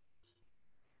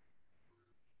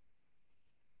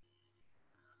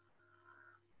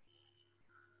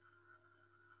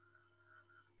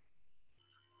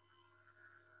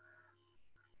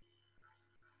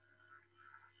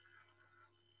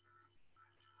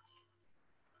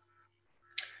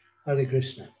 Hare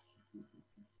Krishna.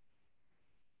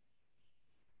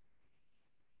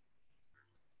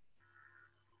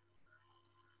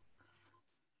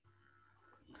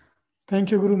 Thank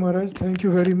you, Guru Maharaj. Thank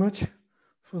you very much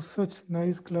for such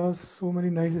nice class, so many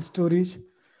nice stories,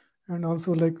 and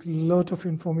also like lot of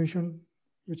information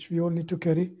which we all need to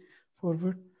carry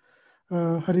forward.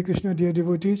 Hare Krishna, dear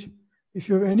devotees. If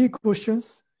you have any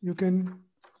questions, you can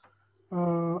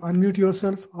unmute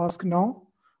yourself, ask now,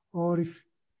 or if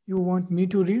you want me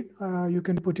to read, you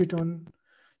can put it on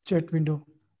chat window.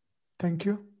 Thank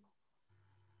you.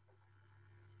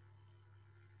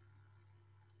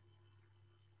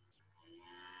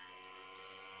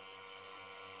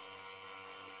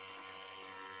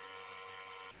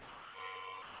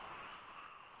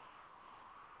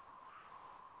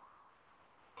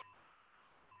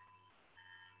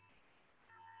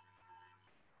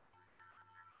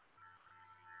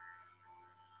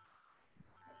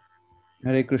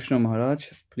 Hare Krishna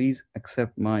Maharaj, please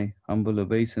accept my humble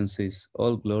obeisances.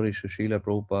 All glories to Srila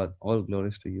Prabhupada, all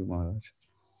glories to you, Maharaj.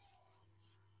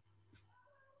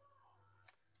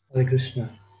 Hare Krishna.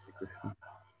 Hare Krishna.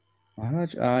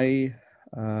 Maharaj, I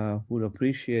would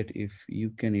appreciate if you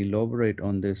can elaborate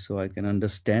on this so I can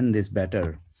understand this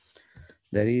better.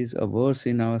 There is a verse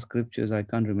in our scriptures, I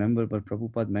can't remember, but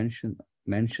Prabhupada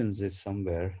mentions it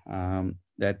somewhere,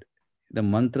 that the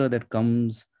mantra that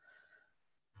comes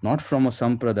not from a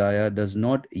sampradaya does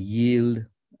not yield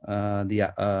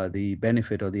the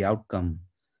benefit or the outcome.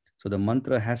 So the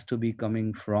mantra has to be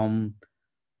coming from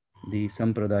the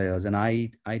sampradayas. And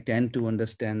I tend to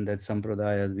understand that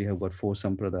sampradayas, we have got 4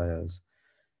 sampradayas.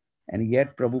 And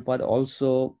yet Prabhupada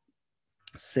also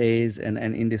says, and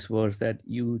in this verse, that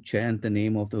you chant the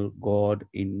name of the God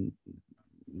in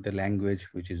the language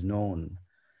which is known.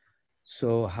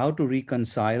 So how to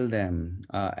reconcile them?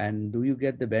 And do you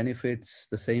get the benefits,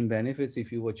 the same benefits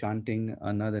if you were chanting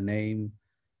another name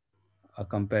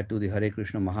compared to the Hare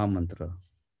Krishna Maha Mantra?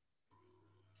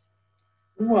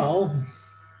 Well,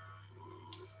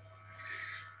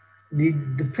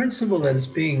 the principle that is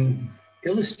being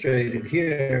illustrated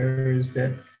here is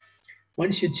that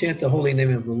one should chant the holy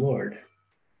name of the Lord.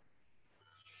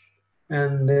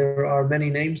 And there are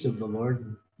many names of the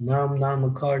Lord. Nam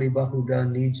Namakari Bahuda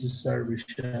Nija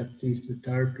Sarvashakti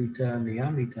Tarpita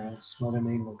Niyamita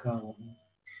Smarane Makalam.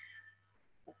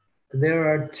 There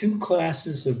are 2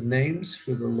 classes of names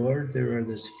for the Lord. There are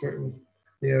the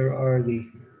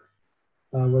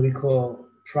what we call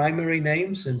primary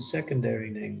names and secondary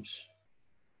names.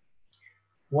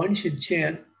 One should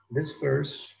chant this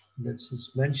verse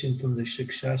that's mentioned from the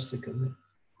Shikshastakam.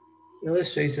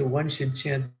 Illustrates that one should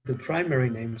chant the primary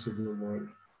names of the Lord.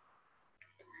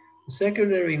 The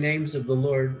secondary names of the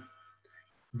Lord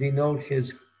denote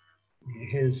his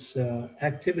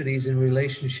activities in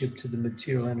relationship to the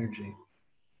material energy,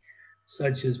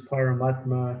 such as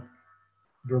Paramatma,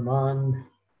 Brahman,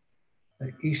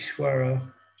 Ishvara.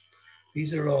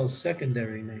 These are all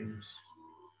secondary names.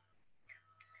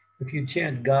 If you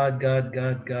chant God, God,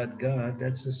 God, God, God,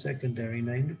 that's a secondary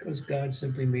name because God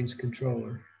simply means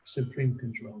controller, supreme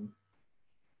controller.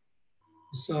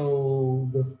 So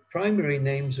the primary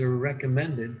names are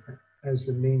recommended as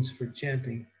the means for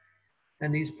chanting.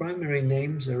 And these primary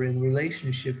names are in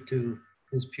relationship to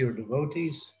his pure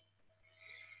devotees,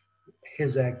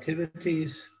 his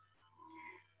activities,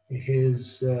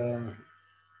 his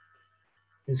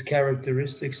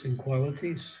characteristics and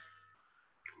qualities.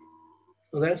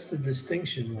 So that's the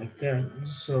distinction like that.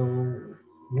 So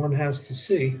one has to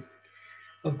see.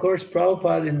 Of course,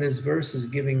 Prabhupada in this verse is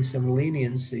giving some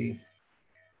leniency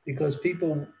because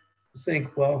people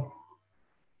think, well,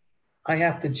 I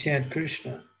have to chant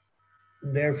Krishna.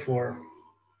 Therefore,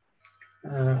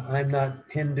 I'm not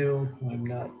Hindu, I'm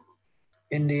not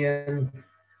Indian,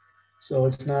 so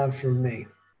it's not for me.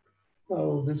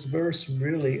 Well, this verse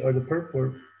really, or the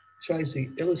purport, tries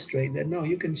to illustrate that no,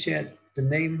 you can chant the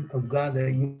name of God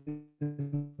that you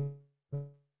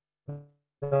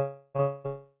know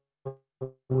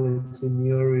within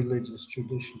your religious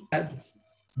tradition.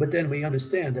 But then we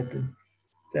understand that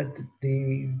that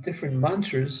the different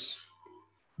mantras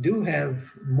do have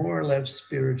more or less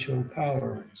spiritual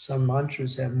power. Some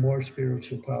mantras have more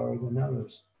spiritual power than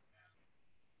others.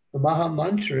 The Maha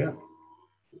Mantra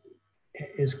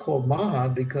is called Maha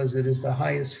because it is the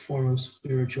highest form of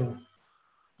spiritual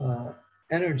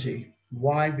energy.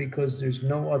 Why? Because there's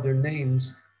no other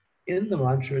names in the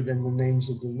mantra than the names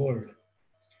of the Lord,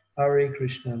 Hare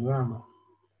Krishna and Rama.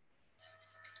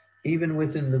 Even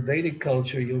within the Vedic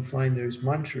culture, you'll find there's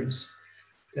mantras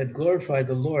that glorify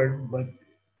the Lord, but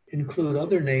include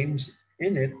other names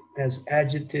in it as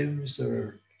adjectives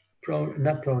or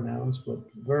not pronouns, but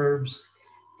verbs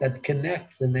that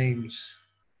connect the names.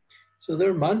 So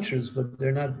they're mantras, but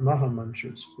they're not Maha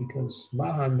mantras, because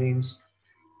Maha means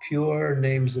pure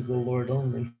names of the Lord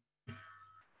only.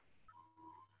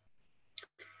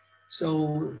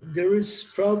 So there is,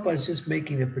 Prabhupada's just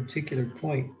making a particular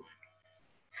point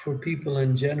for people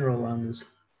in general on this,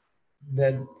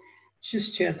 that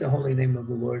just chant the holy name of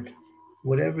the Lord,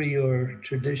 whatever your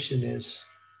tradition is,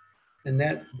 and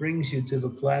that brings you to the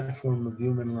platform of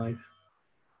human life.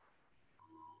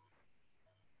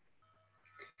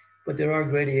 But there are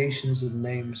gradations of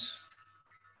names,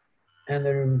 and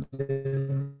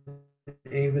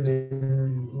even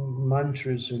in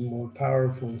mantras are more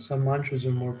powerful. Some mantras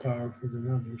are more powerful than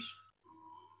others.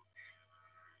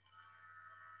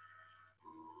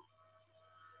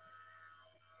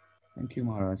 Thank you,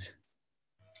 Maharaj.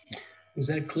 Is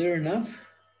that clear enough?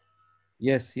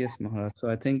 Yes, yes, Maharaj. So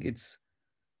I think it's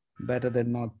better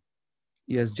than not,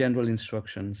 yes, general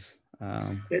instructions.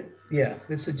 Yeah,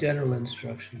 it's a general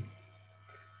instruction.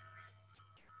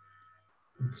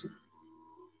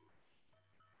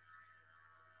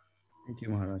 Thank you,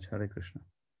 Maharaj. Hare Krishna.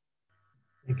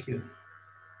 Thank you.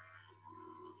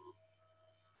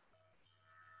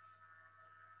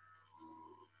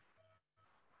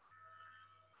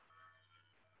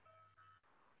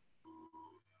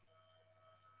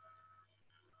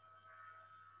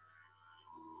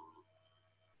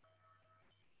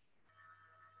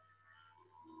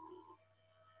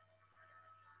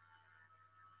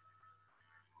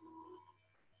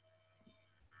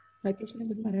 Hare Krishna,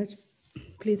 Guru Maharaj.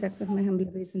 Please accept my humble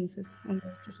obeisances and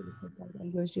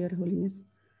goes to your holiness.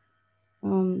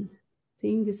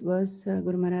 Seeing this verse,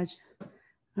 Guru Maharaj,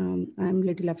 I'm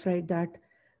little afraid that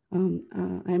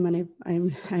I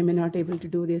may not able to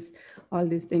do this, all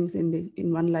these things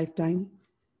in one lifetime.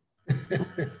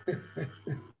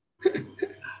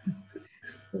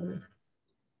 So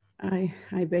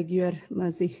I beg your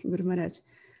mercy, Guru Maharaj,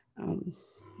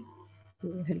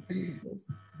 to help me with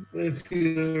this.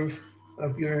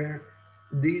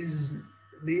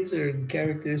 These are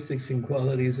characteristics and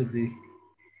qualities of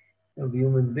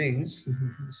human beings.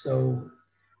 So,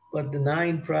 but the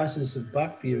 9 processes of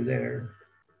bhakti are there.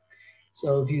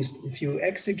 So if you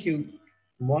execute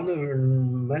one or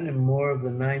more of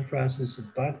the 9 processes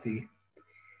of bhakti,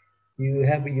 you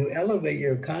elevate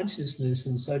your consciousness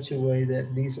in such a way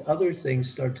that these other things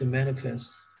start to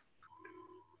manifest.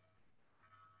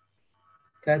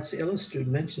 That's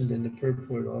mentioned in the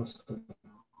purport also.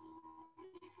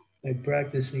 By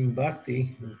practicing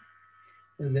bhakti,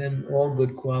 and then all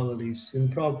good qualities. And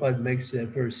Prabhupada makes that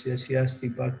verse, yes, yasti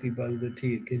bhakti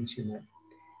bhagavati kinchana.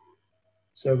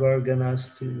 Sarvai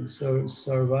ganastu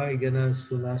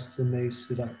nastu me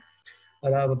sudha.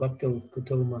 Arava bhakto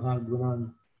kuto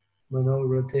mahagunan.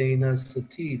 Manoratena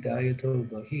sati dayato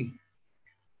bahi.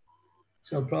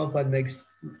 So Prabhupada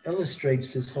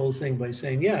illustrates this whole thing by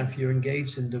saying, yeah, if you're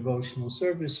engaged in devotional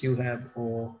service, you have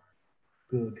all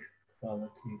good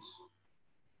qualities.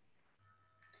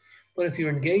 But if you're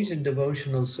engaged in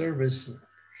devotional service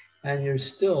and you're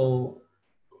still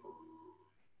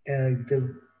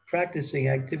practicing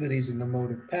activities in the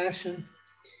mode of passion,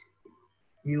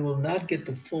 you will not get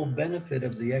the full benefit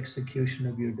of the execution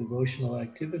of your devotional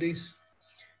activities.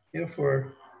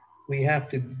 Therefore, we have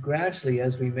to gradually,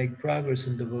 as we make progress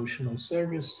in devotional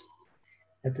service,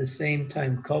 at the same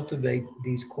time cultivate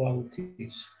these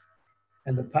qualities.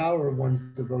 And the power of one's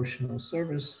devotional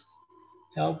service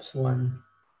helps one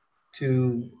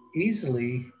to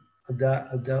easily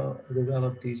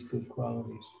develop these good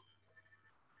qualities.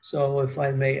 So if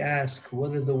I may ask,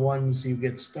 what are the ones you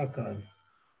get stuck on?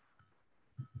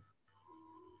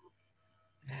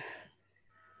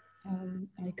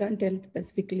 I can't tell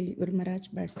specifically, Guru Maharaj,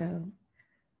 but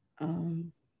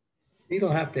you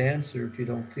don't have to answer if you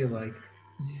don't feel like.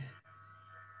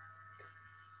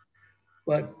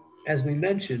 But as we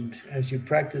mentioned, as you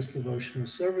practice devotional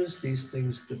service, these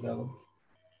things develop.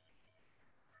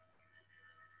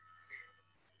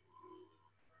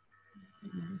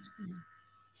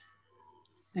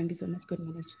 Thank you so much, Guru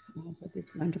Maharaj, for this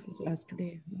wonderful class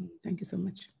today. Thank you so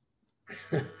much.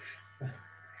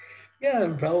 Yeah,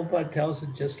 and Prabhupada tells it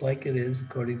just like it is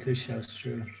according to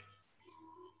Shastra.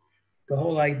 The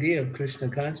whole idea of Krishna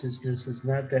consciousness is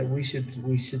not that we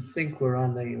should think we're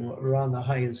on the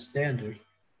highest standard.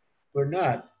 We're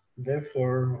not.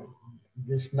 Therefore,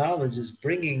 this knowledge is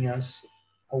bringing us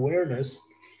awareness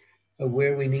of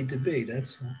where we need to be.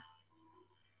 That's all.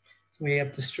 So we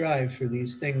have to strive for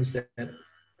these things that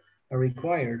are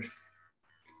required.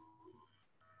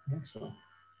 That's all.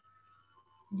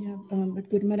 Yeah, but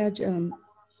Guru Maharaj,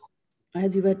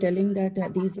 as you were telling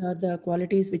that these are the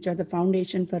qualities which are the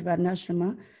foundation for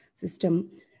Varnasrama system.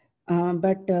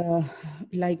 But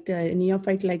like a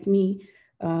neophyte like me,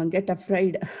 get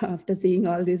afraid after seeing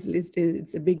all this list.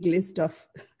 It's a big list of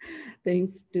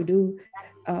things to do.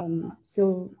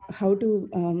 So how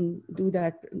to do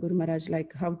that, Guru Maharaj?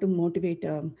 Like how to motivate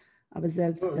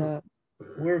ourselves?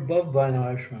 We're above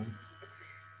Varnashram.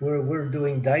 We're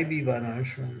doing Daivi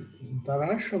Varnashram.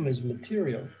 Varnashram is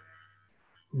material.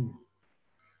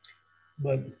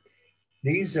 But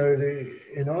these are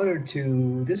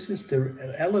this is to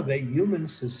elevate human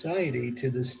society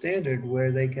to the standard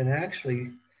where they can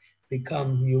actually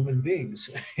become human beings.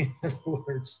 In other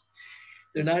words,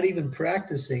 they're not even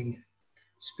practicing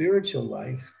spiritual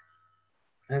life,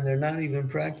 and they're not even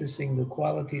practicing the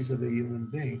qualities of a human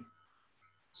being.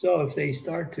 So if they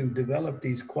start to develop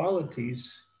these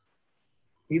qualities,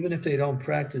 even if they don't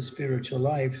practice spiritual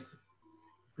life,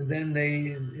 then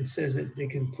it says that they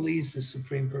can please the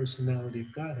Supreme Personality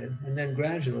of Godhead, and then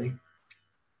gradually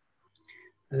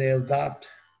they adopt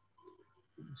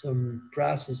some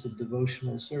process of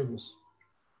devotional service.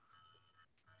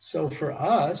 So for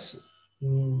us,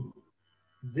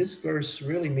 this verse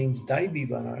really means Daivi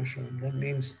Varnashram. That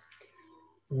means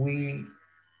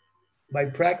by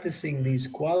practicing these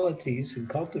qualities and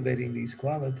cultivating these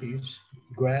qualities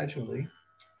gradually,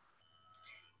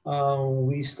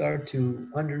 we start to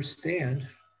understand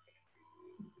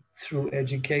through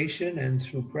education and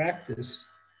through practice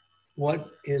what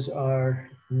is our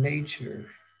nature.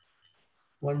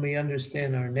 When we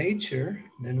understand our nature,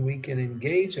 then we can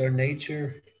engage our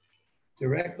nature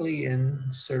directly in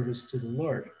service to the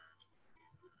Lord.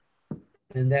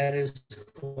 And that is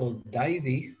called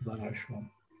Daivi Varnashram,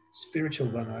 spiritual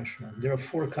Varnashram. There are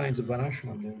 4 kinds of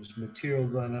Varnashram. There's material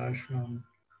Varnashram.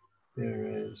 There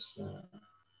is,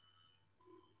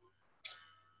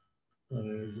 what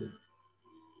is it?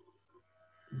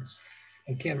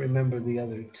 I can't remember the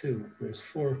other 2. There's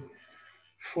four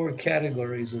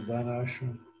categories of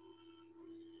Varnashram.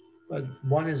 But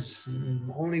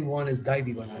only one is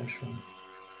Daivi Varnashram.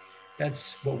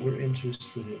 That's what we're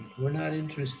interested in. We're not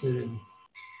interested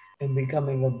in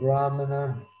becoming a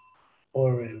Brahmana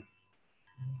or a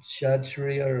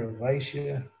Kshatriya or a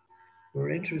Vaishya.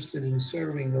 We're interested in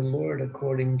serving the Lord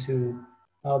according to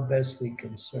how best we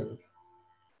can serve.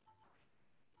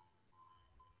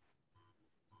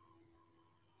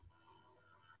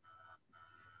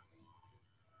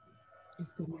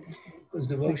 Because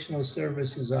devotional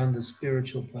service is on the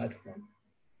spiritual platform.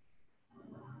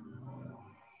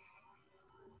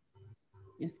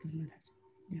 Yes, Guru Maharaj.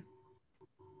 Yeah.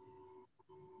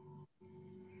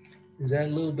 Is that a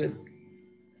little bit,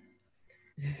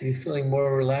 are you feeling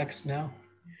more relaxed now?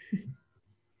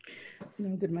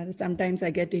 No, Guru Maharaj. Sometimes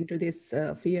I get into this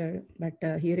fear, but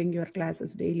hearing your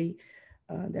classes daily,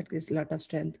 that gives a lot of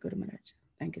strength, Guru Maharaj.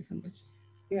 Thank you so much.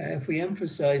 Yeah, if we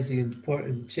emphasize the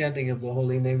important chanting of the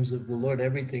holy names of the Lord,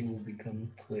 everything will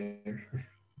become clear.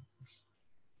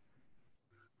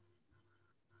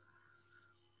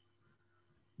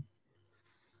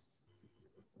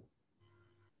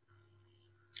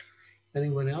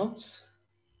 Anyone else?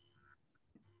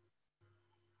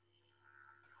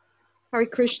 Hare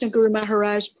Krishna, Guru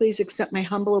Maharaj, please accept my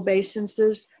humble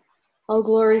obeisances. All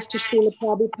glories to Srila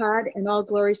Prabhupada and all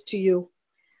glories to you.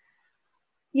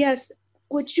 Yes,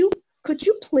 could you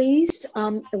please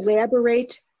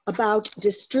elaborate about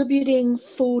distributing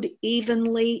food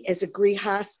evenly as a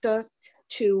grihasta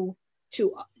to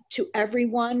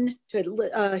everyone,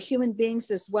 to human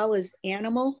beings as well as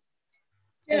animal,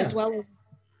 as well as...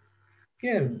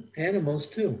 Yeah, animals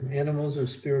too. Animals are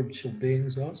spiritual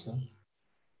beings also.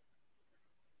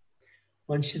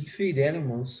 One should feed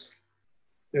animals.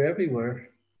 They're everywhere.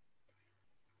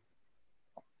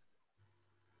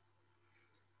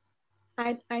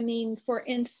 I mean, for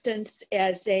instance,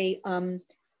 as a,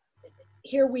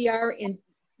 here we are in,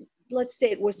 let's say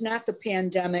it was not the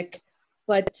pandemic,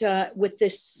 but with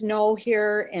this snow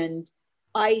here and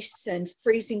ice and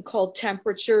freezing cold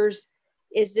temperatures,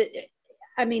 is it,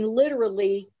 I mean,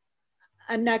 literally,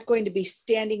 I'm not going to be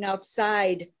standing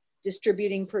outside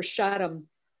distributing prasadam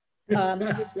when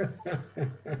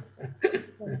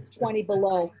it's 20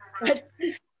 below. But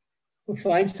Well,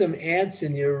 find some ants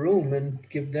in your room and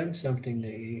give them something to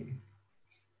eat.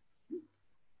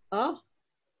 oh,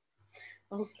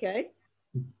 okay.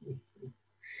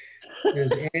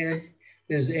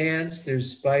 There's ants,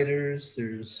 there's spiders,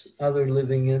 there's other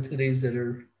living entities that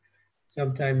are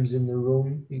sometimes in the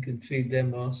room. You can feed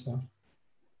them also.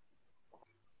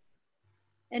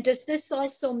 And does this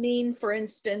also mean, for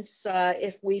instance,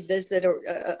 if we visit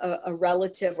a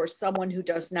relative or someone who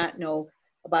does not know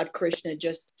about Krishna,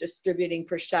 just distributing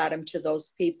prasadam to those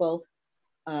people?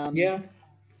 Yeah,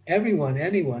 everyone,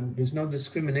 anyone. There's no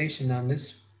discrimination on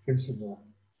this principle.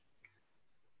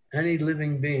 Any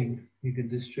living being you can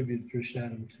distribute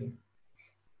prasadam to.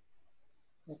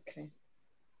 Okay.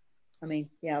 I mean,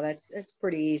 yeah, that's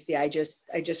pretty easy. I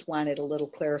just wanted a little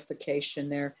clarification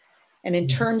there. And in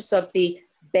terms of the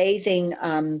bathing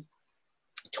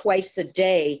twice a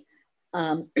day,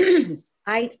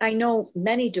 I know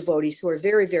many devotees who are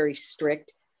very, very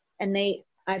strict, and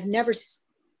I've never,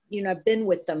 I've been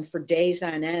with them for days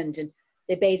on end, and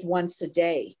they bathe once a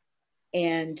day.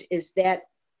 And is that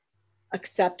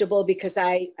acceptable? Because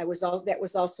that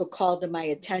was also called to my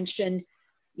attention,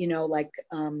 like,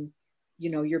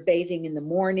 you're bathing in the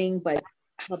morning, but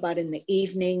how about in the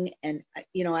evening? And,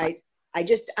 I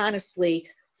just honestly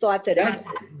thought that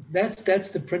that's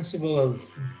the principle of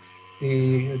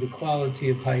the quality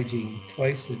of hygiene,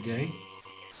 twice a day.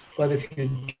 But if you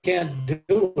can't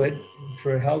do it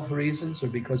for health reasons or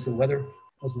because the weather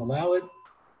doesn't allow it,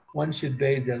 one should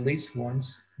bathe at least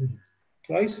once.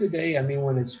 Twice a day, I mean,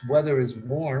 when weather is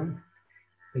warm,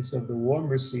 it's of the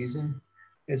warmer season,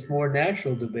 it's more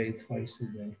natural to bathe twice a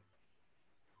day.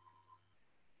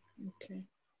 Okay.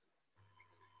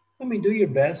 I mean, do your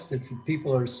best. If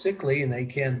people are sickly and they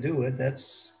can't do it,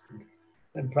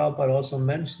 and Prabhupada also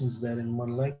mentions that in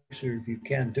one lecture. If you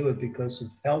can't do it because of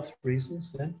health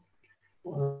reasons, then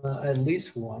at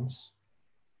least once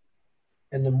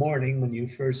in the morning when you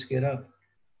first get up.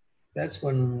 That's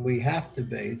when we have to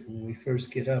bathe, when we first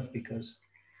get up, because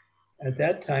at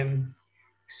that time,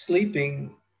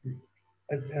 sleeping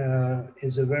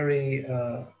is a very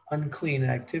unclean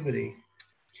activity.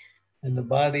 And the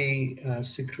body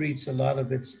secretes a lot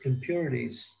of its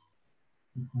impurities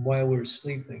while we're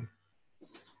sleeping.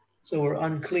 So we're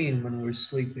unclean when we're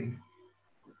sleeping.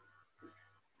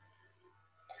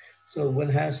 So one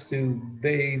has to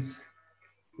bathe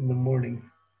in the morning,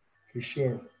 for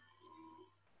sure.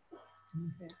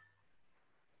 Okay.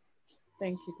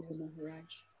 Thank you, Guru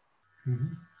Maharaj.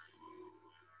 Mm-hmm.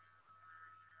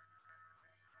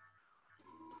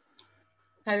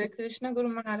 Hare Krishna, Guru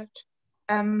Maharaj.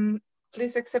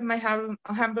 Please accept my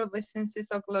humble obeisances.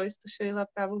 All glories to Srila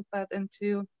Prabhupada and to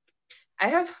you. I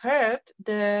have heard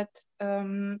that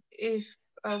if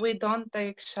we don't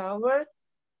take shower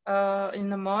in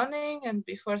the morning and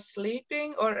before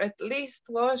sleeping, or at least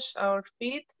wash our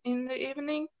feet in the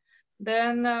evening,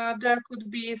 then there could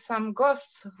be some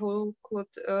ghosts who could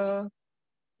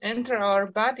enter our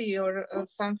body or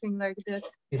something like that.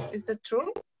 Yeah. Is that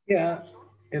true? Yeah.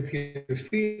 If your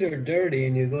feet are dirty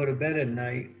and you go to bed at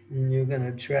night, you're going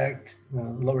to attract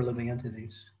lower living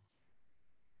entities.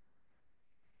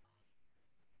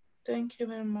 Thank you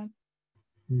very much.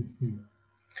 Mm-hmm.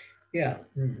 Yeah.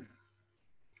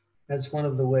 That's one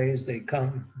of the ways they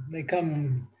come.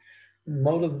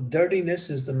 Dirtiness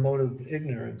is the mode of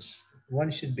ignorance.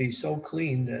 One should be so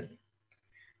clean that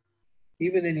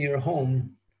even in your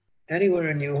home, anywhere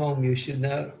in your home, you should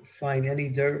not find any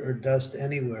dirt or dust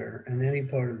anywhere in any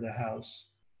part of the house.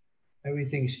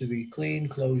 Everything should be clean,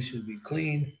 clothes should be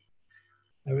clean,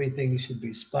 everything should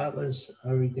be spotless,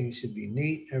 everything should be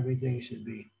neat, everything should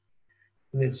be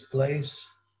in its place.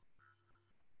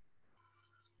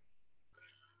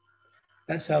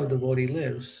 That's how a devotee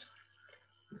lives.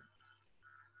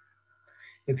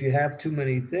 If you have too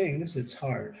many things, it's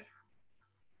hard.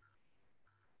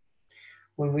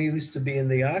 When we used to be in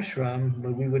the ashram,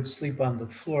 when we would sleep on the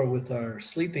floor with our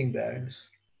sleeping bags,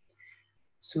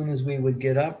 as soon as we would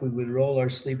get up, we would roll our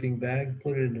sleeping bag,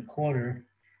 put it in the corner,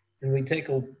 and we'd take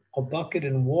a bucket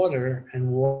and water and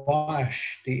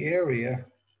wash the area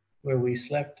where we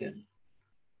slept in.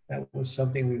 That was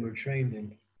something we were trained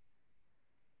in.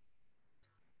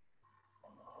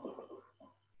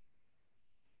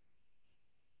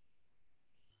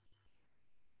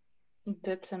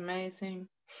 That's amazing.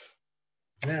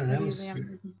 Yeah, that was.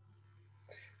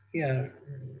 Yeah,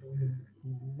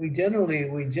 we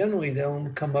generally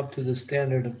don't come up to the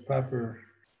standard of proper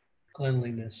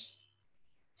cleanliness.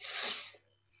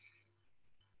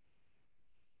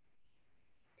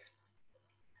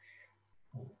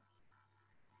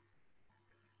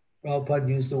 Prabhupada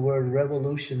used the word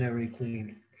revolutionary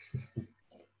clean.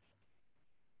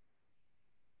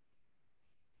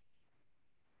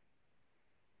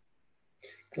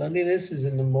 Cleanliness is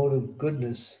in the mode of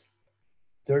goodness.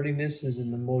 Dirtiness is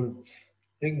in the mode of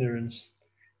ignorance.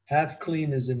 Half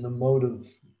clean is in the mode of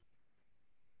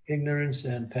ignorance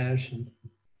and passion.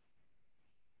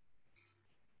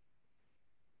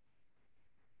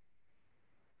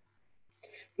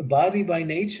 The body by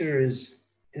nature is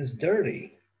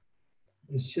dirty.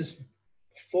 It's just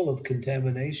full of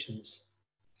contaminations.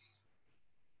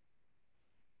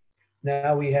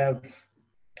 Now we have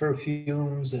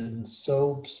perfumes and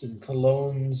soaps and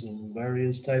colognes and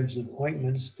various types of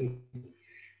ointments to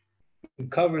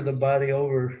cover the body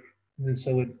over, and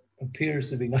so it appears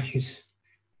to be nice.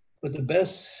 But the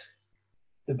best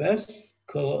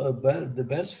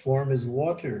form is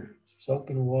water, soap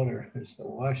and water. Is to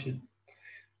wash it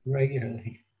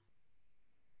regularly.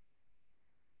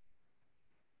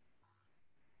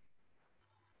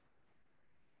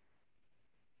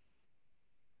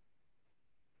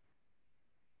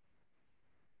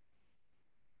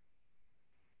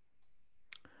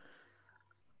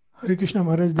 Hare Krishna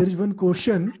Maharaj, there is one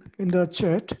question in the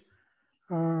chat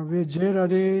where Jay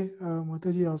Radhe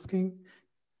Mataji asking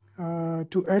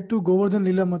to add to Govardhan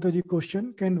Lila Mataji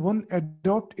question, can one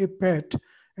adopt a pet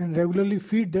and regularly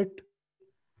feed that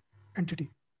entity?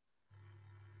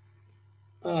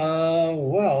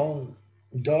 Well,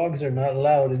 dogs are not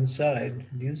allowed inside.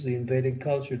 Usually in Vedic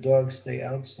culture, dogs stay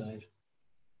outside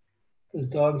because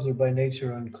dogs are by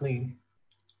nature unclean.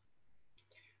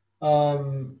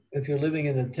 If you're living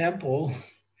in a temple,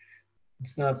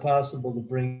 it's not possible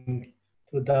to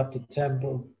adopt a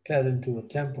temple pet into a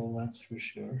temple, that's for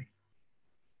sure.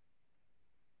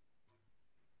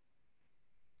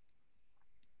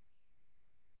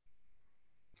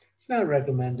 It's not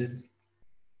recommended.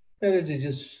 Better to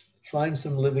just find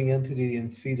some living entity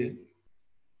and feed it.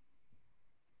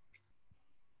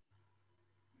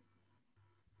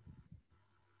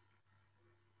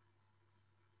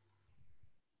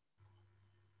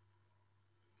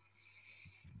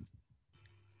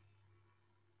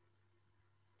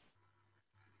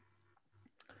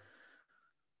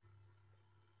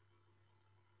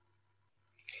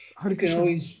 You can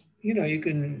always,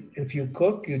 if you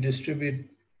cook, you distribute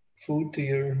food to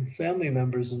your family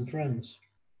members and friends.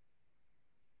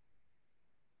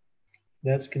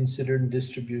 That's considered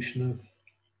distribution of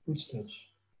foodstuffs.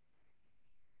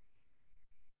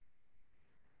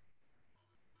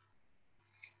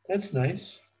 That's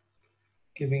nice.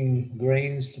 Giving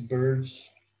grains to birds.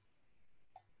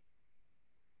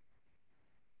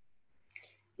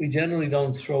 We generally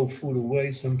don't throw food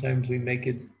away. Sometimes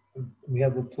we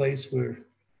have a place where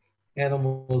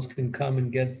animals can come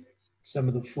and get some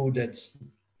of the food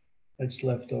that's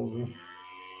left over.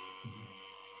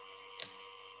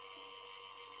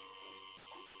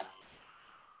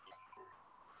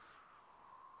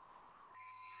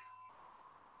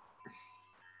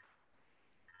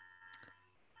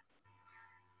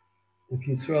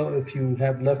 If you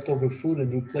have leftover food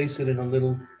and you place it in a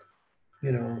little,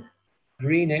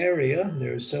 green area,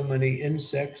 there are so many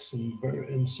insects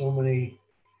and so many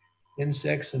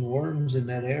insects and worms in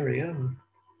that area, and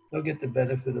they'll get the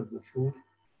benefit of the food.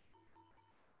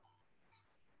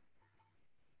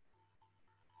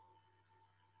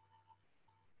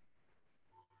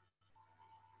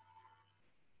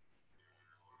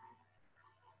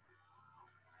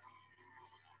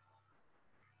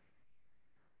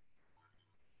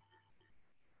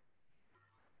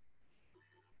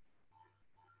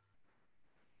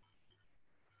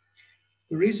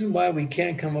 The reason why we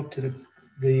can't come up to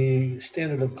the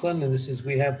standard of cleanliness is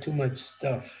we have too much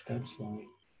stuff, that's why.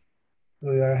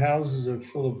 Our houses are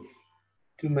full of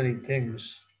too many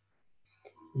things.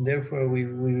 And therefore we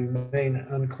remain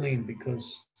unclean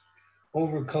because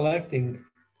over-collecting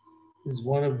is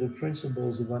one of the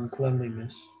principles of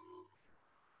uncleanliness.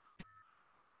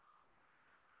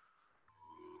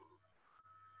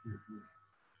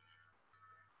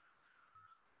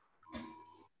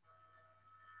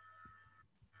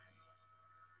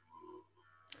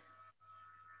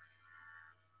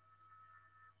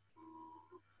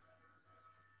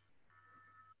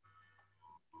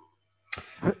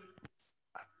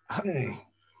 Okay.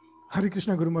 Hare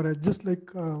Krishna Guru Maharaj, just like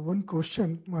one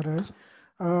question, Maharaj.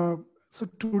 So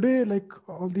today, like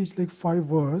all these like 5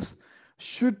 verses,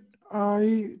 should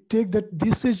I take that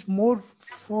this is more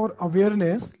for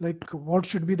awareness, like what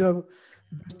should be the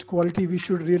best quality we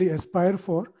should really aspire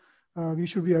for, we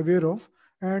should be aware of,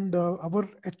 and our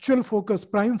actual focus,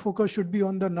 prime focus should be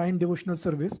on the 9 devotional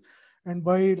service, and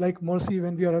by like mercy,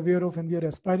 when we are aware of and we are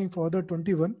aspiring for other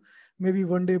 21, maybe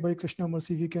one day by Krishna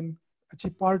mercy we can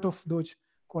achieve part of those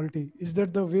quality. Is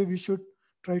that the way we should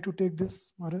try to take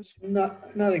this, Maharaj?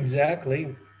 Not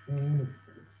exactly.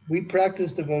 We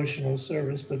practice devotional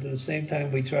service, but at the same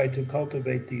time we try to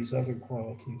cultivate these other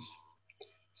qualities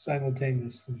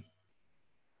simultaneously.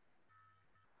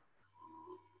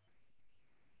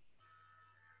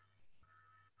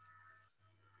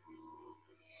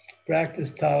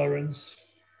 Practice tolerance,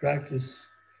 practice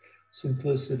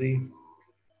simplicity,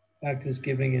 practice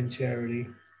giving and charity.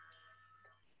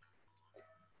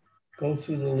 Go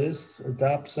through the list,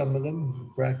 adopt some of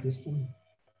them, practice them.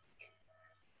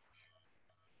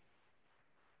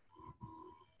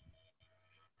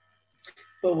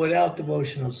 But without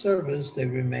devotional service, they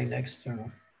remain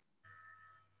external.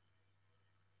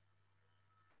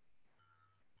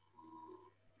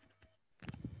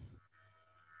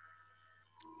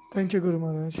 Thank you, Guru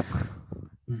Maharaj.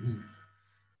 Mm-hmm.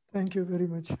 Thank you very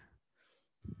much.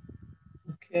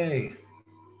 Okay.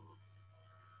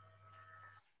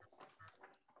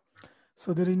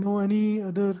 So there is no any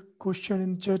other question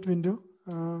in chat window.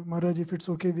 Maharaj, if it's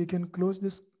okay, we can close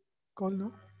this call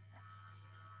now.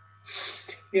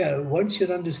 Yeah, one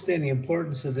should understand the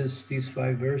importance of these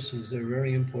 5 verses. They're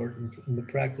very important in the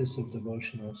practice of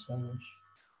devotional service.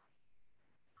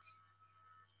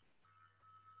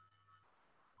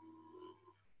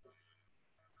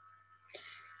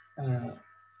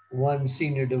 One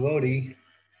senior devotee,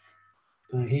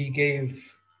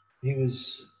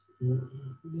 this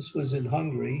was in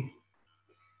Hungary.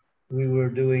 We were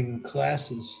doing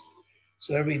classes.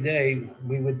 So every day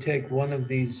we would take one of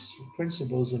these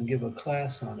principles and give a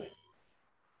class on it.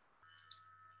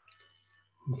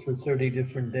 And for 30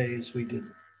 different days, we did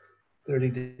 30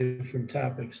 different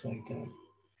topics like that.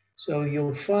 So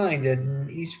you'll find that in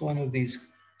each one of these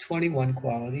 21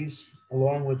 qualities,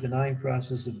 along with the 9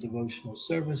 processes of devotional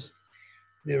service,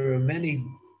 there are many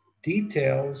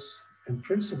details and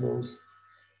principles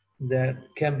that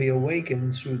can be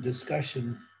awakened through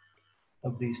discussion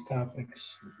of these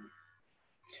topics,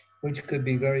 which could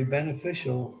be very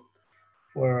beneficial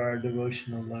for our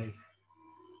devotional life.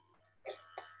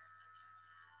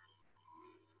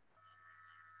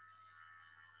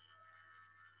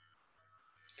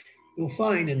 You'll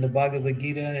find in the Bhagavad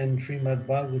Gita and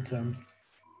Srimad-Bhatavatam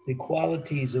the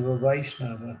qualities of a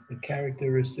Vaishnava, the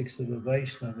characteristics of a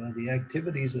Vaishnava, the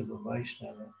activities of a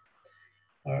Vaishnava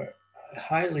are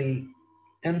highly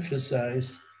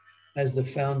emphasized as the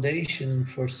foundation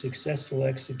for successful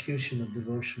execution of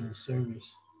devotional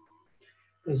service.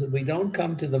 Because if we don't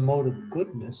come to the mode of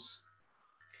goodness,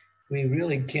 we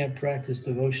really can't practice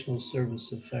devotional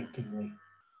service effectively.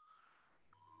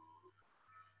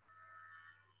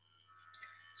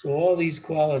 So all these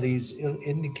qualities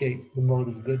indicate the mode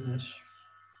of goodness.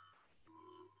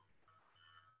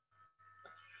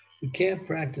 We can't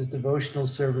practice devotional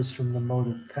service from the mode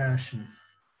of passion.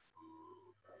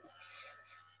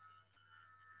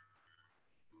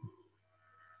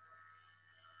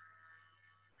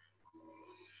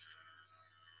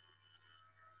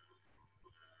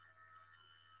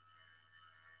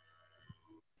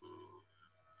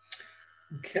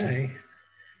 Okay,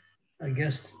 I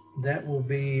guess that will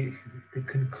be the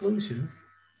conclusion.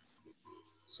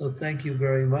 So thank you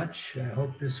very much. I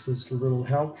hope this was a little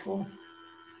helpful.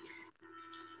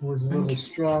 It was a little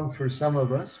strong for some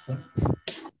of us, but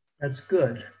that's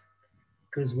good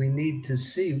because we need to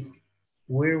see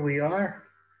where we are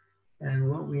and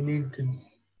what we need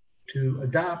to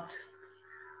adopt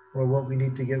or what we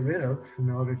need to get rid of in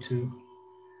order to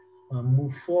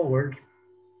move forward,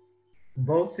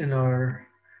 both in our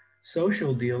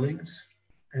social dealings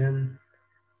and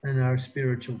in our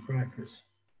spiritual practice.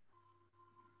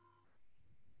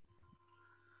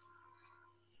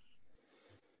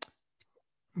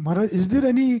 Maharaj, is there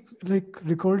any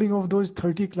recording of those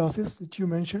 30 classes that you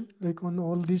mentioned, on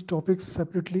all these topics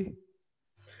separately?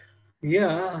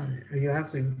 Yeah, you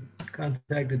have to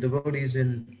contact the devotees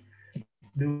in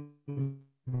New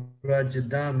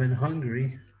Rajadam in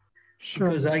Hungary. Sure.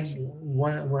 Because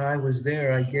when I was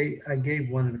there, I gave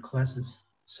one of the classes.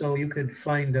 So you could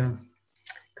find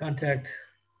contact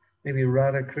maybe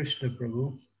Radha Krishna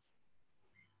Prabhu.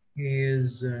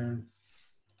 He's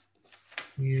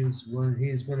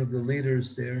one of the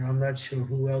leaders there. I'm not sure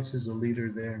who else is a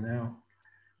leader there now.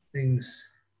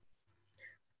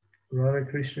 Radha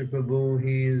Krishna Prabhu,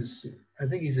 I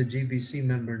think he's a GBC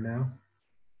member now.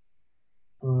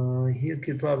 He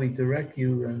could probably direct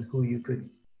you on who you could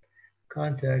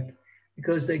contact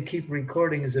because they keep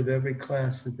recordings of every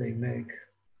class that they make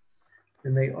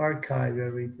and they archive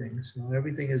everything. So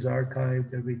everything is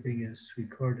archived, everything is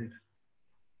recorded.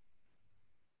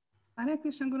 Hare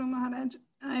Krishna Guru Maharaj.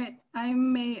 I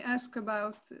may ask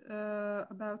about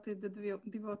it, the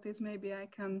devotees. Maybe I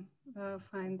can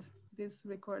find these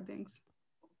recordings.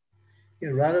 Yeah,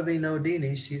 Radhavi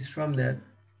Naudini, she's from that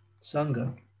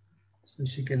Sangha, so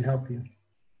she can help you.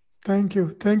 Thank you,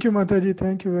 Mataji.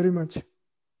 Thank you very much.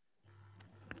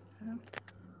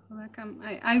 Welcome.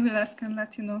 I will ask and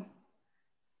let you know.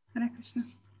 Hare Krishna.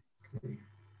 Okay.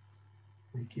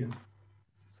 Thank you.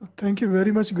 So thank you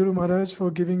very much, Guru Maharaj,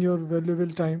 for giving your valuable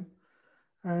time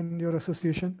and your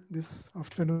association this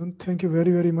afternoon. Thank you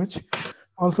very, very much.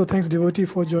 Also, thanks, devotee,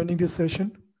 for joining this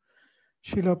session.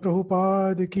 Srila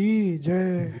Prabhupada ki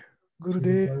jai,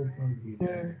 Gurudev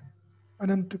jai,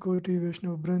 Anant Koti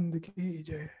Vaishnav Brind ki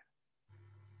jai.